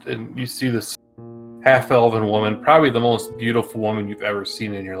around and you see this half-elven woman, probably the most beautiful woman you've ever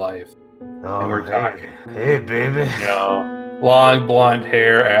seen in your life. Oh, And we're talking. Hey, baby. You know, long blonde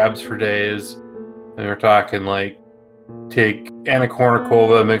hair, abs for days. And we're talking like take Anna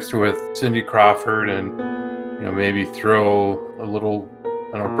Kournikova mixed her with Cindy Crawford and, you know, maybe throw a little,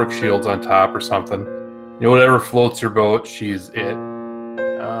 I don't know, Brooke Shields on top or something. You know, whatever floats her boat, she's it.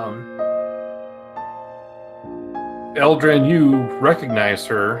 Eldrin, you recognize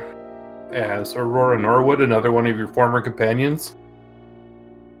her as Aurora Norwood, another one of your former companions.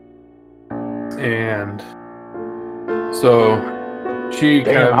 And so she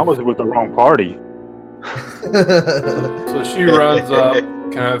kind Damn, of... I was with the wrong party. So she runs up,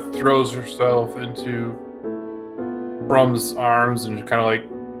 kind of throws herself into Brum's arms and kind of like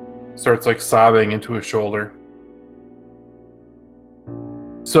starts like sobbing into his shoulder.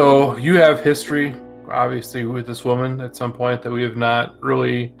 So you have history, obviously, with this woman at some point that we have not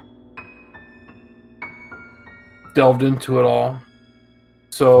really delved into at all.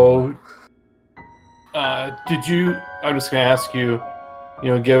 So I'm just going to ask you, you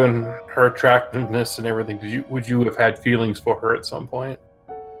know, given her attractiveness and everything, would you have had feelings for her at some point?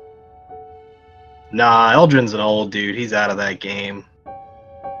 Nah, Eldrin's an old dude. He's out of that game.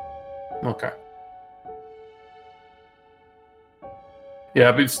 Okay.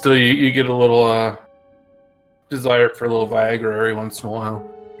 Yeah, but still, you get a little desire for a little Viagra every once in a while.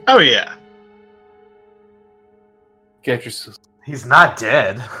 Oh yeah. Get yourself. He's not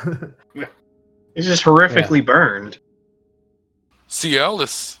dead. He's just horrifically burned.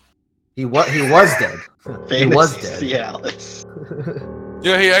 Cialis. He was dead. He was dead. Cialis.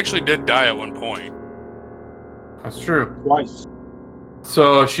 Yeah, he actually did die at one point. That's true. Twice.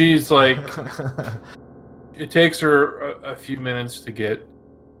 So she's like, it takes her a few minutes to get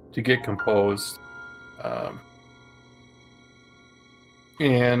composed,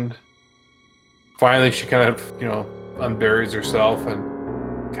 and finally she kind of unburies herself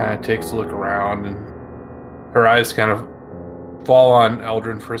and kind of takes a look around, and her eyes kind of fall on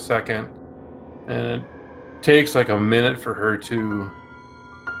Eldrin for a second, and it takes like a minute for her to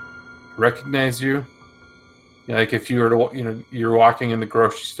recognize you. Like if you were to, you're walking in the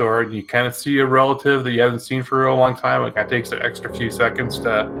grocery store and you kind of see a relative that you haven't seen for a long time. It kind of takes an extra few seconds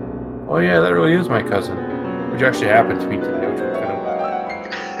to, oh yeah, that really is my cousin, which actually happened to me today.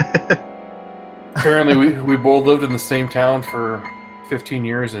 Apparently, we both lived in the same town for 15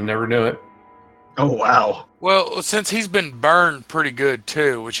 years and never knew it. Oh wow. Well, since he's been burned pretty good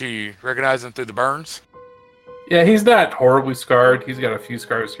too, would you recognize him through the burns? Yeah, he's not horribly scarred. He's got a few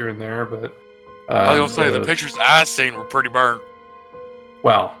scars here and there, but I was gonna say the pictures I seen were pretty burnt.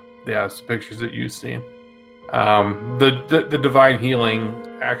 Well, yeah, it's the pictures that you've seen. The divine healing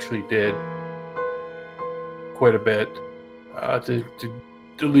actually did quite a bit to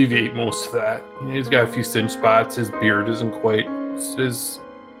alleviate most of that. He's got a few singe spots. His beard isn't quite as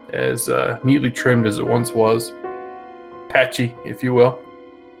neatly trimmed as it once was. Patchy, if you will.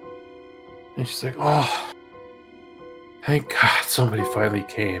 And she's like, oh, thank God somebody finally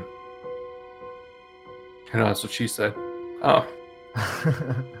came. That's what she said. Oh.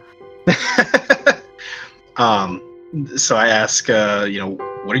 So I ask,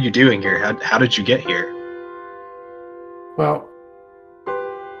 what are you doing here? How did you get here? Well,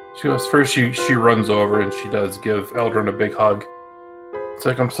 she goes first. She runs over and she does give Eldrin a big hug. It's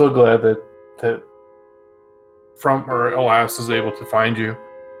like, I'm so glad that from or Elias is able to find you,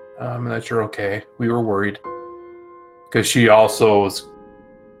 and that you're okay. We were worried because she also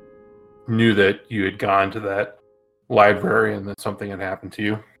knew that you had gone to that library and that something had happened to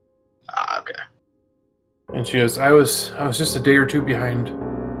you. Okay. And she goes, I was just a day or two behind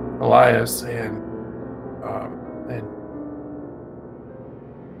Elias and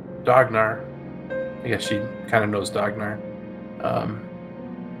Dagnar. I guess she kind of knows Dagnar.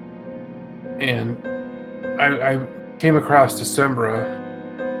 And I came across Decembra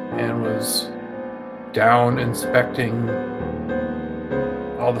and was down inspecting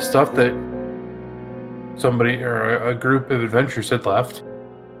all the stuff that somebody or a group of adventurers had left.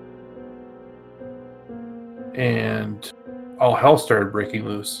 And all hell started breaking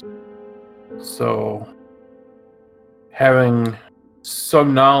loose. So having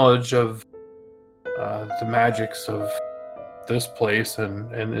some knowledge of the magics of this place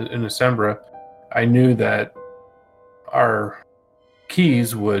and in Decembra, I knew that our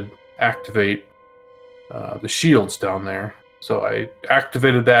keys would activate the shields down there. So I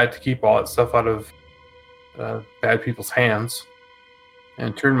activated that to keep all that stuff out of bad people's hands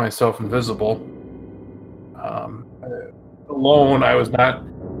and turned myself invisible. Alone, I was not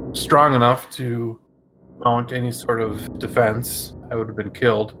strong enough to mount any sort of defense. I would have been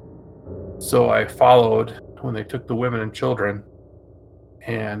killed. So I followed when they took the women and children,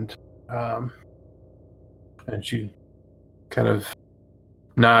 and she kind of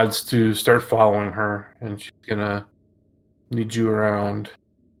nods to start following her, and she's gonna lead you around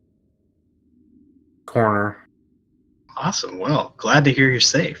corner. Awesome. Well, glad to hear you're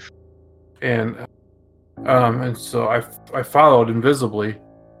safe. And so I followed invisibly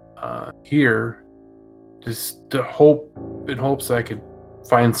here, just in hopes I could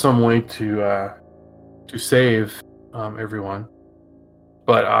find some way to save everyone.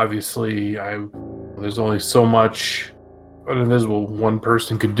 But obviously, there's only so much an invisible one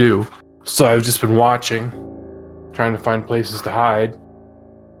person could do. So I've just been watching, trying to find places to hide,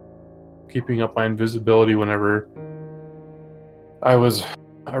 keeping up my invisibility whenever I was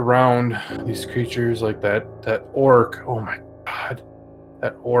around these creatures, like that orc. Oh my God,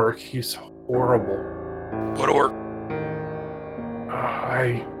 that orc, he's horrible. What orc?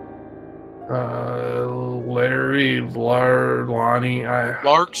 Lonnie.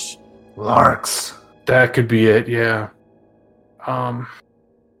 Larks? Larks. That could be it, yeah.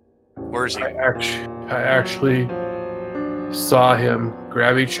 Where is he? I actually saw him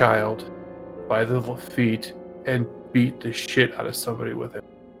grab a child by the feet and beat the shit out of somebody with it.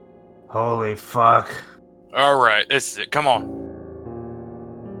 Holy fuck. All right, this is it. Come on.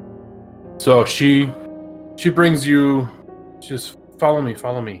 So she brings you. Just follow me.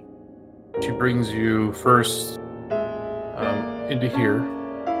 She brings you first into here.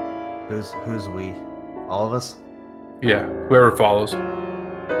 Who's we? All of us? Yeah, whoever follows.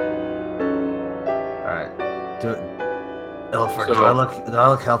 Alright. Do it. Ilford, So- do I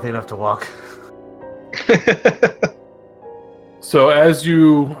look healthy enough to walk? So as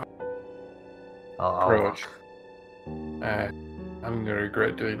you I'll approach, walk. I'm gonna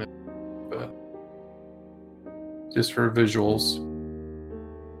regret doing it, but just for visuals.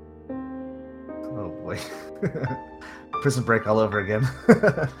 Oh boy. Prison Break all over again.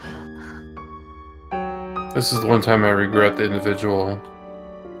 This is the one time I regret the individual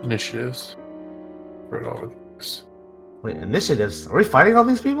initiatives. Right over this. Wait, initiatives? Are we fighting all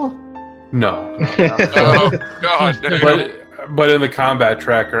these people? No, Oh, God. but in the combat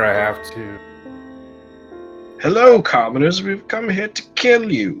tracker, I have to. Hello, commoners. We've come here to kill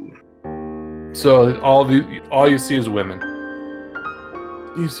you. So all you see is women.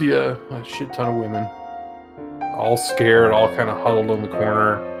 You see a shit ton of women, all scared, all kind of huddled in the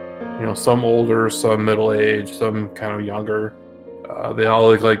corner. You know, some older, some middle-aged, some kind of younger. They all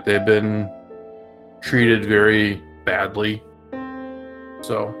look like they've been treated very badly.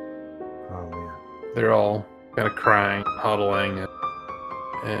 So Oh man. they're all kind of crying, huddling,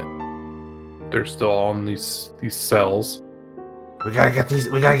 and they're still all in these cells. We gotta get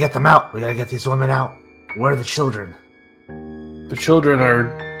them out. We gotta get these women out. Where are the children? The children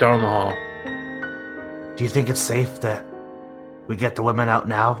are down the hall. Do you think it's safe that we get the women out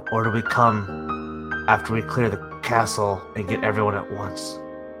now, or do we come after we clear the castle and get everyone at once?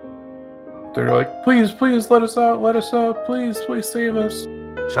 They're like, please, let us out, please save us.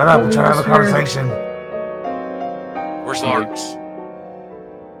 Shut up, we're trying to have a Here. conversation. Where's Larks?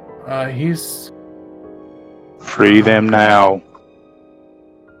 He's Free them now.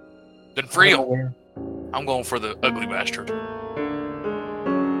 Then free him. I'm going for the ugly bastard.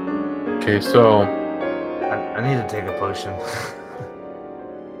 okay. So I need to take a potion.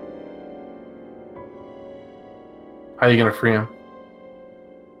 how are you gonna free him?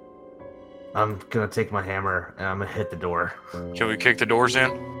 I'm gonna take my hammer and I'm gonna hit the door. Can we kick the doors in?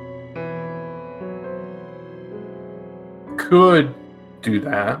 Could do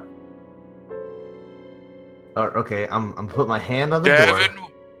that. Okay, I'm put my hand on the Davin, door.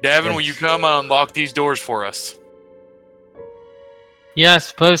 Davin, will you come unlock these doors for us? Yeah, I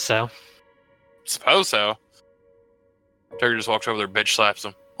suppose so. Suppose so. Turkey just walks over there, bitch slaps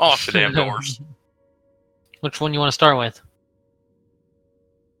him. Unlock the damn doors. Which one you want to start with?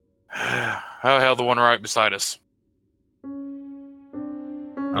 How the hell the one right beside us?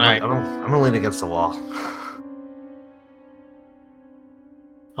 Alright. I'm gonna lean against the wall.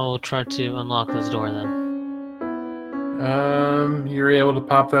 I will try to unlock this door then. You're able to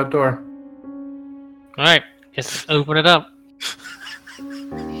pop that door. Alright, just open it up.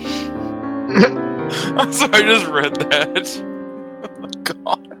 I'm sorry, I just read that. Oh,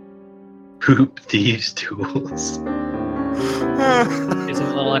 God. Poop thieves' tools. Gives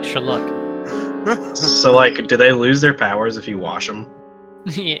them a little extra luck. So, like, do they lose their powers if you wash them?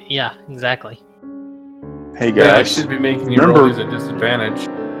 Yeah, exactly. Hey Yeah, I guys. should be making you remember- roll these at disadvantage.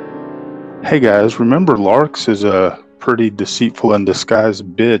 Hey guys, remember Larks is a pretty deceitful and disguised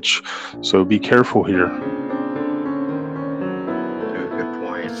bitch, so be careful here. Oh, good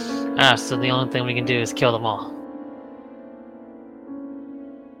point. Ah, so the only thing we can do is kill them all.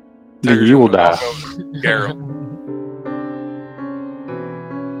 Then you will die. Garrett.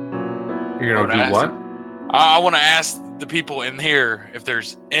 You're gonna Alright. do what? I want to ask the people in here if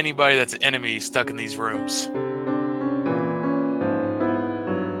there's anybody that's an enemy stuck in these rooms.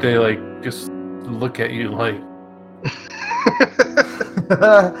 They like just look at you like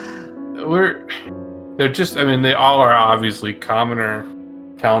they're just. I mean, they all are obviously commoner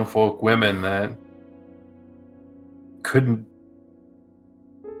townfolk women that couldn't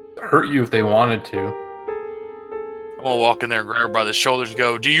hurt you if they wanted to. I'm gonna walk in there and grab her by the shoulders and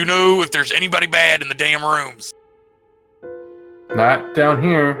go, "Do you know if there's anybody bad in the damn rooms?" Not down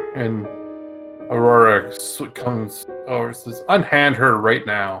here. And Aurora comes over and says, "Unhand her right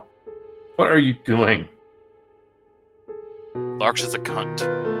now. What are you doing?" Larks is a cunt.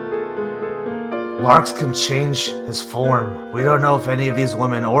 Larks can change his form. We don't know if any of these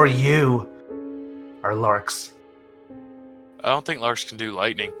women or you are Larks. I don't think Larks can do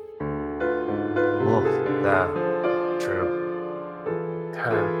lightning. Well, true.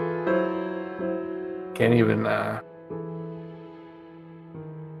 God. Can't even.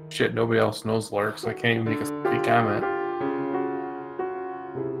 Shit, nobody else knows Larks. I can't even make a speak comment.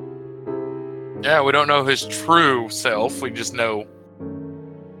 Yeah, we don't know his true self. We just know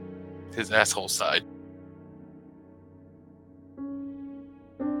his asshole side.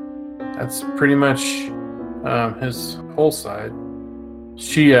 That's pretty much his whole side.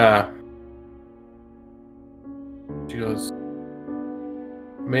 She goes,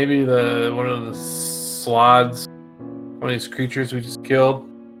 maybe one of the slods, one of these creatures we just killed.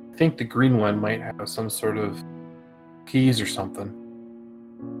 I think the green one might have some sort of keys or something.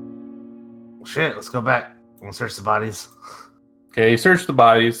 Well, shit, let's go back. We'll search the bodies. Okay, you search the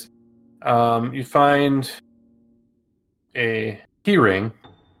bodies. You find a key ring.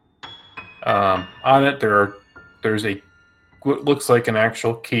 On it, there's a what looks like an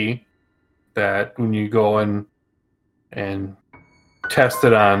actual key that when you go in and test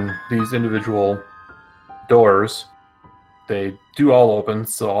it on these individual doors, they do all open,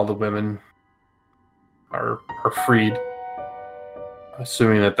 so all the women are freed.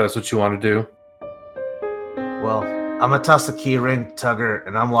 Assuming that that's what you want to do. Well, I'm gonna toss the key ring to Tugger,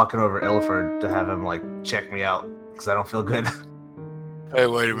 and I'm walking over to Illiford to have him check me out because I don't feel good. Hey,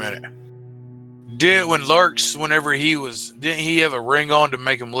 wait a minute. When Larks, didn't he have a ring on to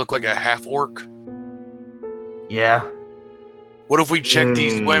make him look like a half orc? Yeah. What if we check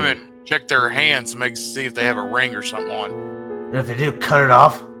these women, check their hands, see if they have a ring or something on? And if they do, cut it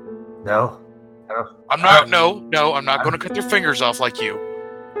off? No. I'm not going to cut their fingers off like you.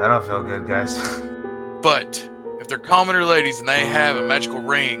 I don't feel good, guys. But if they're commoner ladies and they have a magical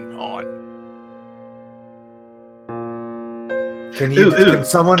ring on, can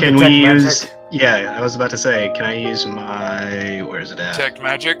someone can detect we magic? use? Yeah, I was about to say, can I use my? Where's it at? detect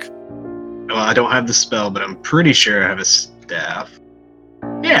magic? Well, I don't have the spell, but I'm pretty sure I have a staff.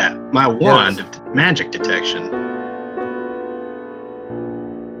 Yeah, my wand of magic detection.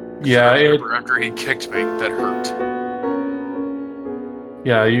 Yeah, After he kicked me, that hurt.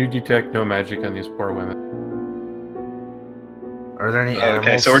 Yeah, you detect no magic on these poor women. Are there any animals?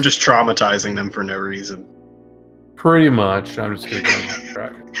 Okay, so we're just traumatizing them for no reason. Pretty much. I'm just going to go on that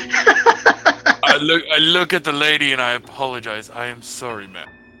track. I look at the lady and I apologize. I am sorry, man.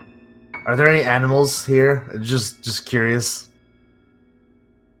 Are there any animals here? Just curious.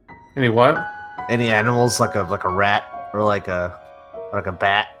 Any what? Any animals like a rat or like a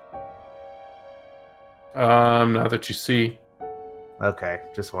bat? Not that you see. Okay,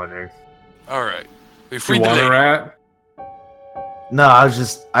 just wondering. All right. We You freed the want lady. a rat? No,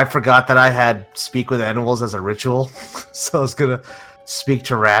 I forgot that I had speak with animals as a ritual, so I was gonna speak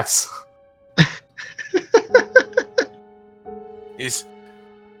to rats.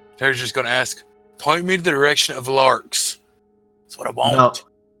 They're just going to ask, point me to the direction of Larks. That's what I want. No,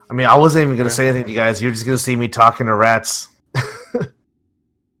 I mean I wasn't even gonna say anything to you guys. You're just gonna see me talking to rats.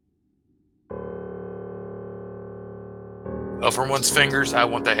 From one's fingers, I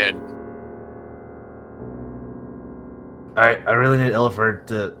want the head. Alright, I really need Illiford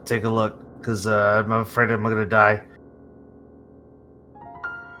to take a look, because I'm afraid I'm gonna die.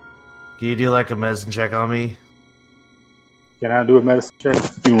 Can you do a medicine check on me? Can I do a medicine check? You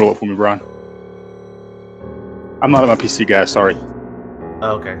can roll it for me, Brian. I'm not at my PC, guys. Sorry.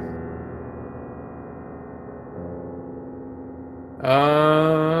 Oh, okay.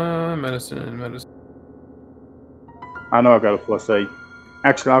 Medicine. I know I've got a +8.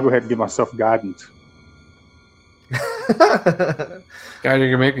 Actually, I'll go ahead and give myself guidance. God, you're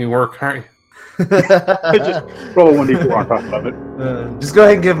going to make me work, aren't you? Just roll a 1d4 on top of it. Just go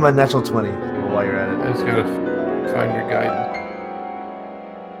ahead and give him a natural 20 while you're at I it. just got to find your guidance.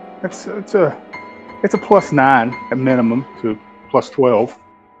 It's a +9 at minimum to +12.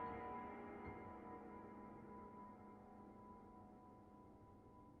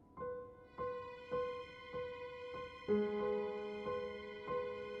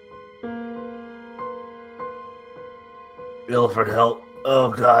 Illiford, help. Oh,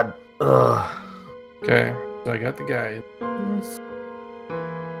 God. Ugh. Okay, so I got the guide. I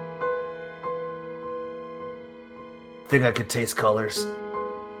think I could taste colors.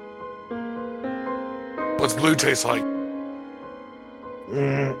 What's blue taste like?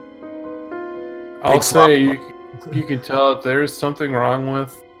 Mm. I'll Big say you can tell if there's something wrong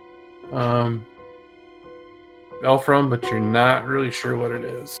with Elfram, but you're not really sure what it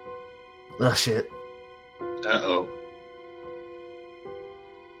is. Oh, shit. Uh-oh.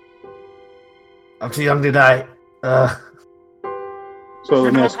 I'm too young to die. So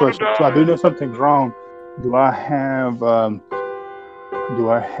let me ask a question. So I do know something's wrong. Do I have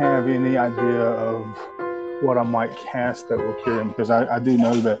any idea of what I might cast that will cure him? Because I do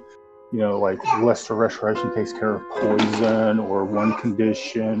know that, Lesser Restoration takes care of poison or one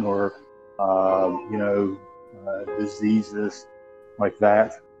condition or, diseases like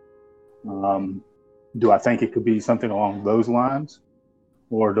that. Do I think it could be something along those lines?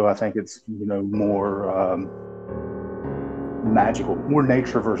 or do I think it's more magical, more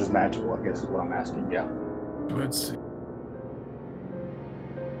nature versus magical? I guess is what I'm asking. Yeah. Let's see.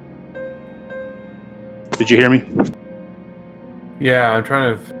 Did you hear me? Yeah, I'm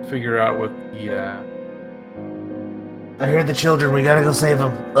trying to figure out what the. I hear the children. We gotta go save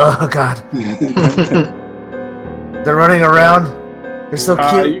them. Oh God, they're running around. They're so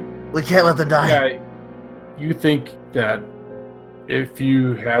cute. We can't let them die. Yeah, you think that if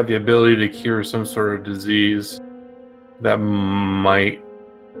you had the ability to cure some sort of disease, that might.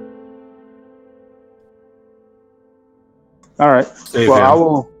 All right. Save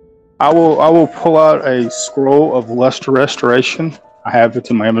Well, him. I will pull out a scroll of luster restoration. I have it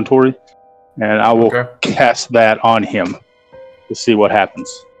in my inventory, and I will cast that on him to see what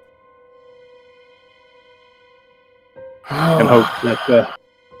happens, and hope that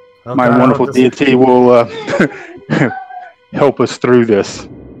my wonderful deity will help us through this.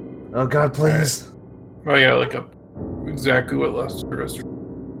 Oh God, please. Oh yeah, look up exactly what luster restoration.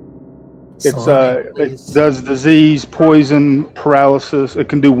 It's it does disease, poison, paralysis. It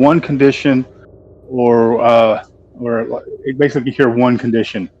can do one condition, or it basically cure one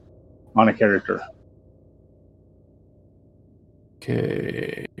condition on a character.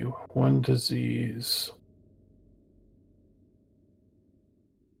 Okay, one disease.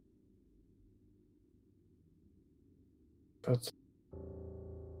 That's.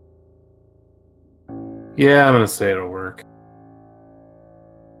 Yeah, I'm gonna say it'll work.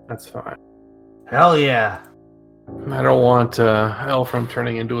 That's fine. Hell yeah. I don't want Elfram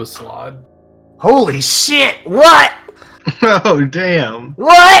turning into a slod. Holy shit! What? Oh damn!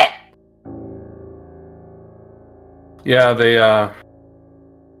 What? Yeah,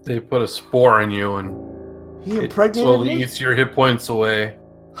 they put a spore in you and He it impregnated slowly me? eats your hit points away.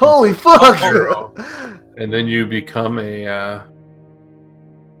 Holy fuck! And then you become a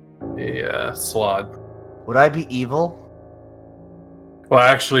slod. Would I be evil? Well,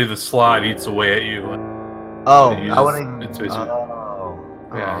 actually, the slot eats away at you. Oh, It I want to. it's basically- Oh.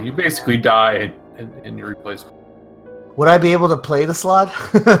 yeah, you basically die and you're replaced. Would I be able to play the slot?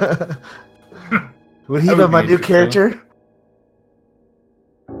 Would he That be would my be new interesting. character?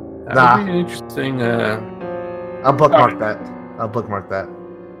 That Nah. would be an interesting. I'll bookmark that. I'll bookmark that.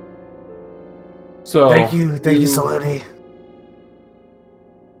 So Thank you, Saloni.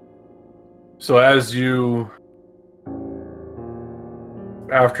 So as you,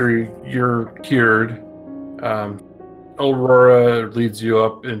 after you're cured, Aurora leads you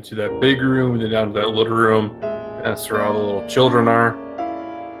up into that big room and then down to that little room. That's where all the little children are.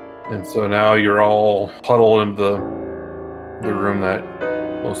 And so now you're all huddled in the room that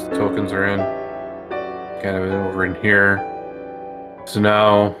most of the tokens are in. Kind of over in here. So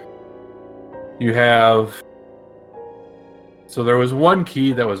now you have... So there was one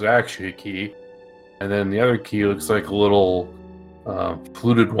key that was actually a key. And then the other key looks like a little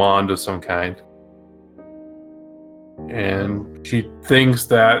fluted wand of some kind. And she thinks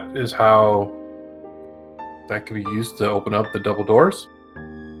that is how that can be used to open up the double doors.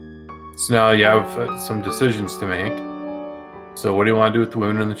 So now you have some decisions to make. So what do you want to do with the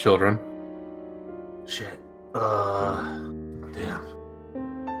women and the children? Shit. Damn.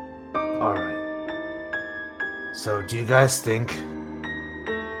 Alright. So, do you guys think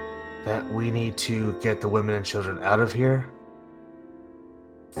that we need to get the women and children out of here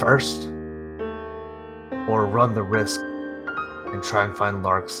first? Or run the risk and try and find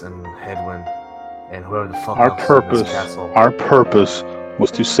Larks and Headwind and whoever the fuck else is in this castle? Our purpose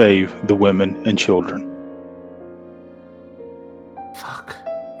was to save the women and children. Fuck.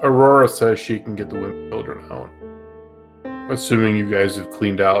 Aurora says she can get the women and children out. Assuming you guys have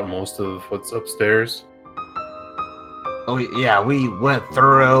cleaned out most of what's upstairs. Oh yeah, we went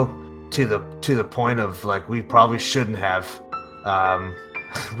thorough to the point of like we probably shouldn't have.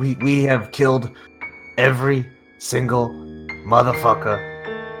 We have killed every single motherfucker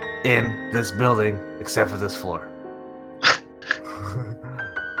in this building except for this floor.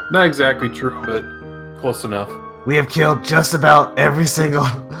 Not exactly true, but close enough. We have killed just about every single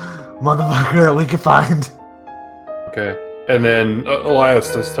motherfucker that we could find. Okay. And then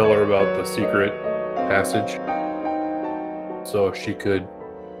Elias does tell her about the secret passage. So she could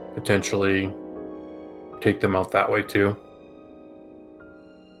potentially take them out that way too.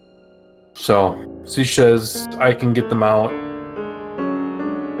 So she says, I can get them out.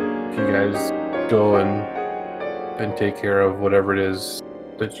 If you guys go and take care of whatever it is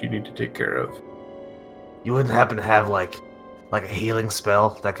that you need to take care of. You wouldn't happen to have like a healing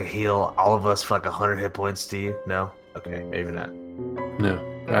spell that could heal all of us for like 100 hit points, do you? No? Okay, maybe not. No,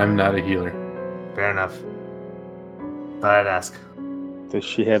 I'm not a healer. Fair enough. Thought I'd ask. Does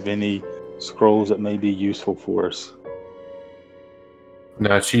she have any scrolls that may be useful for us?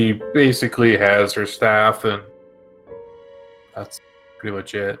 No, she basically has her staff, and that's pretty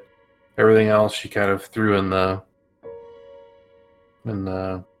much it. Everything else she kind of threw in the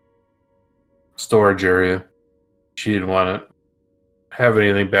storage area. She didn't want to have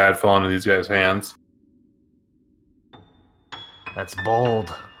anything bad fall into these guys' hands. That's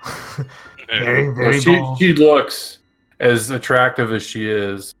bold. Very, very Well, bold. she looks, as attractive as she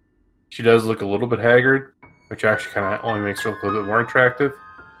is, she does look a little bit haggard, which actually kind of only makes her look a little bit more attractive.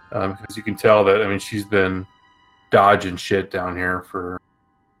 Because you can tell that, I mean, she's been dodging shit down here for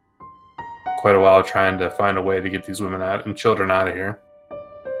quite a while, trying to find a way to get these women out and children out of here.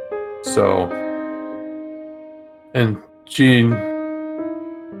 So, and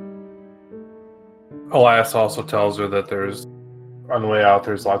Alas also tells her that on the way out,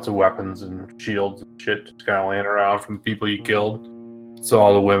 there's lots of weapons and shields and shit just kind of laying around from the people you killed. So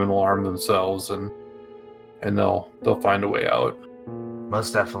all the women will arm themselves and they'll find a way out.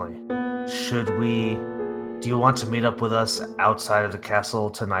 Most definitely. Do you want to meet up with us outside of the castle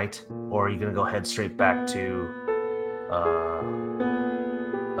tonight, or are you gonna go head straight back to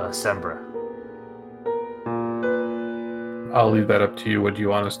Sembra? I'll leave that up to you. What do you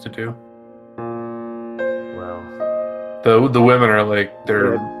want us to do? Well, The women are like,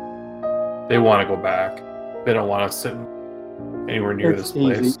 they want to go back. They don't want to sit anywhere near It's this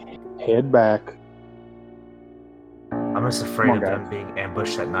place. easy. Head back. I'm just afraid of them being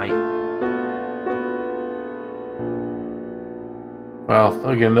ambushed at night. Well,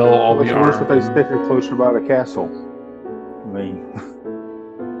 again, they'll all be What's worse if armed. they stick her closer by the castle? I mean,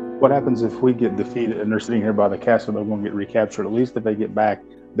 what happens if we get defeated and they're sitting here by the castle? They're going to get recaptured. At least if they get back,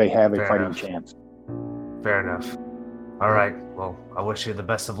 they have a Fair fighting enough. chance. Fair enough. All right. Well, I wish you the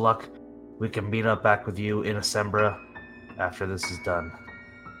best of luck. We can meet up back with you in Sembra after this is done.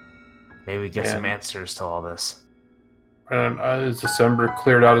 Maybe get some answers to all this. And is December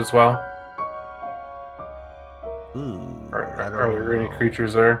cleared out as well? Ooh. Are there any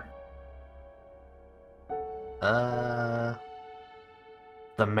creatures there? The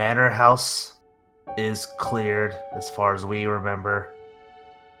manor house is cleared as far as we remember.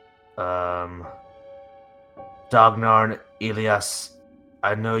 Dagnar and Elias,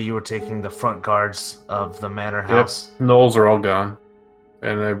 I know you were taking the front guards of the manor house. Yep, Knolls are all gone.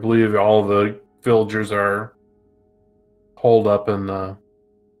 And I believe all the villagers are holed up in the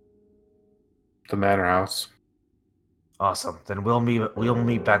manor house. Awesome. Then we'll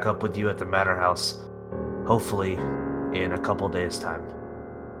meet back up with you at the manor house, hopefully in a couple days' time.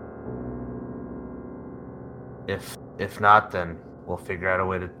 If not, then we'll figure out a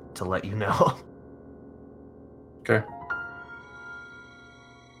way to let you know. Okay.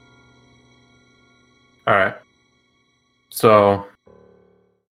 Alright. So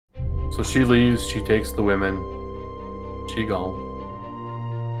she leaves, she takes the women, she gone.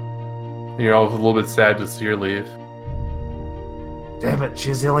 You're all a little bit sad to see her leave. Damn it,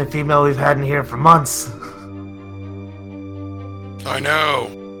 she's the only female we've had in here for months. I know.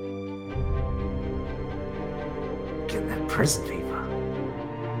 Getting that prison fever.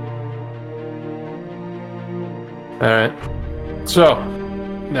 Alright. So,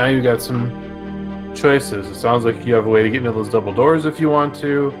 now you got some choices. It sounds like you have a way to get into those double doors if you want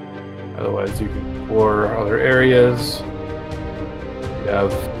to. Otherwise, you can explore other areas.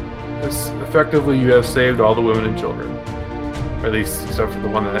 Effectively, you have saved all the women and children. Or at least except for the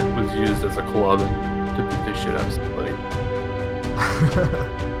one that was used as a club and to beat the shit out of somebody.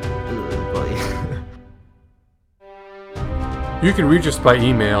 You can reach us by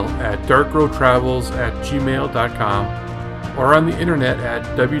email at darkroadtravels@gmail.com or on the internet at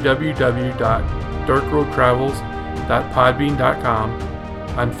www.darkroadtravels.podbean.com,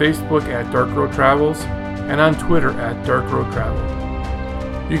 on Facebook at Dark Road Travels, and on Twitter at Dark Road Travel.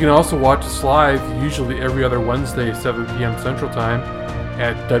 You can also watch us live, usually every other Wednesday, 7 p.m. Central Time,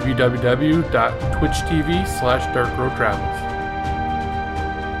 at www.twitch.tv/darkroadtravels.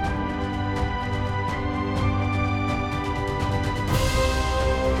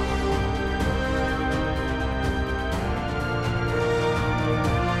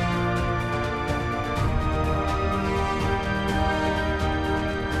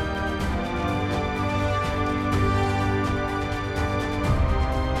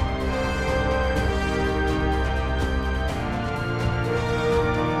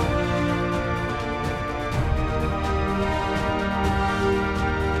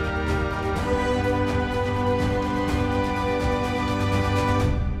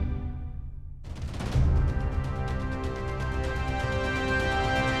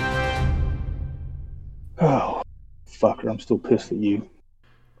 Oh, fucker, I'm still pissed at you.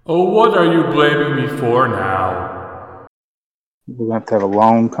 Oh, what are you blaming me for now? We're going to have a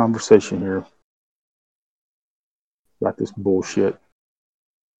long conversation here about this bullshit.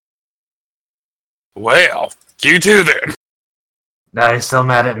 Well, you too then. Now he's still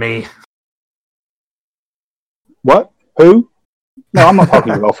mad at me. What? Who? No, I'm not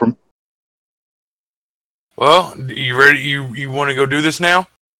talking to Elfram. Well, you ready? You want to go do this now?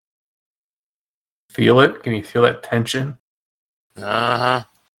 Feel it? Can you feel that tension? Uh-huh.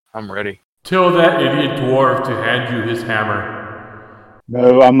 I'm ready. Tell that idiot dwarf to hand you his hammer.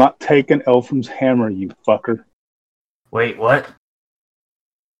 No, I'm not taking Elfram's hammer, you fucker. Wait, what?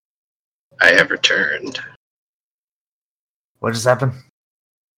 I have returned. What just happened?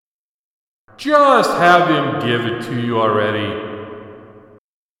 Just have him give it to you already.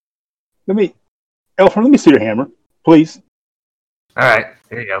 Elfram, let me see your hammer, please. Alright,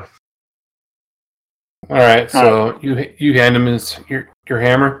 here you go. All right, so you hand him your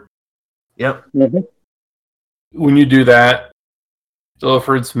hammer. Yep. Mm-hmm. When you do that,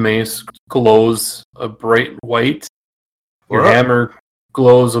 Illiford's mace glows a bright white. Your What? hammer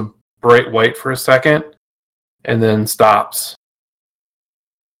glows a bright white for a second, and then stops.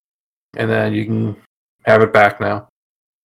 And then you can have it back now.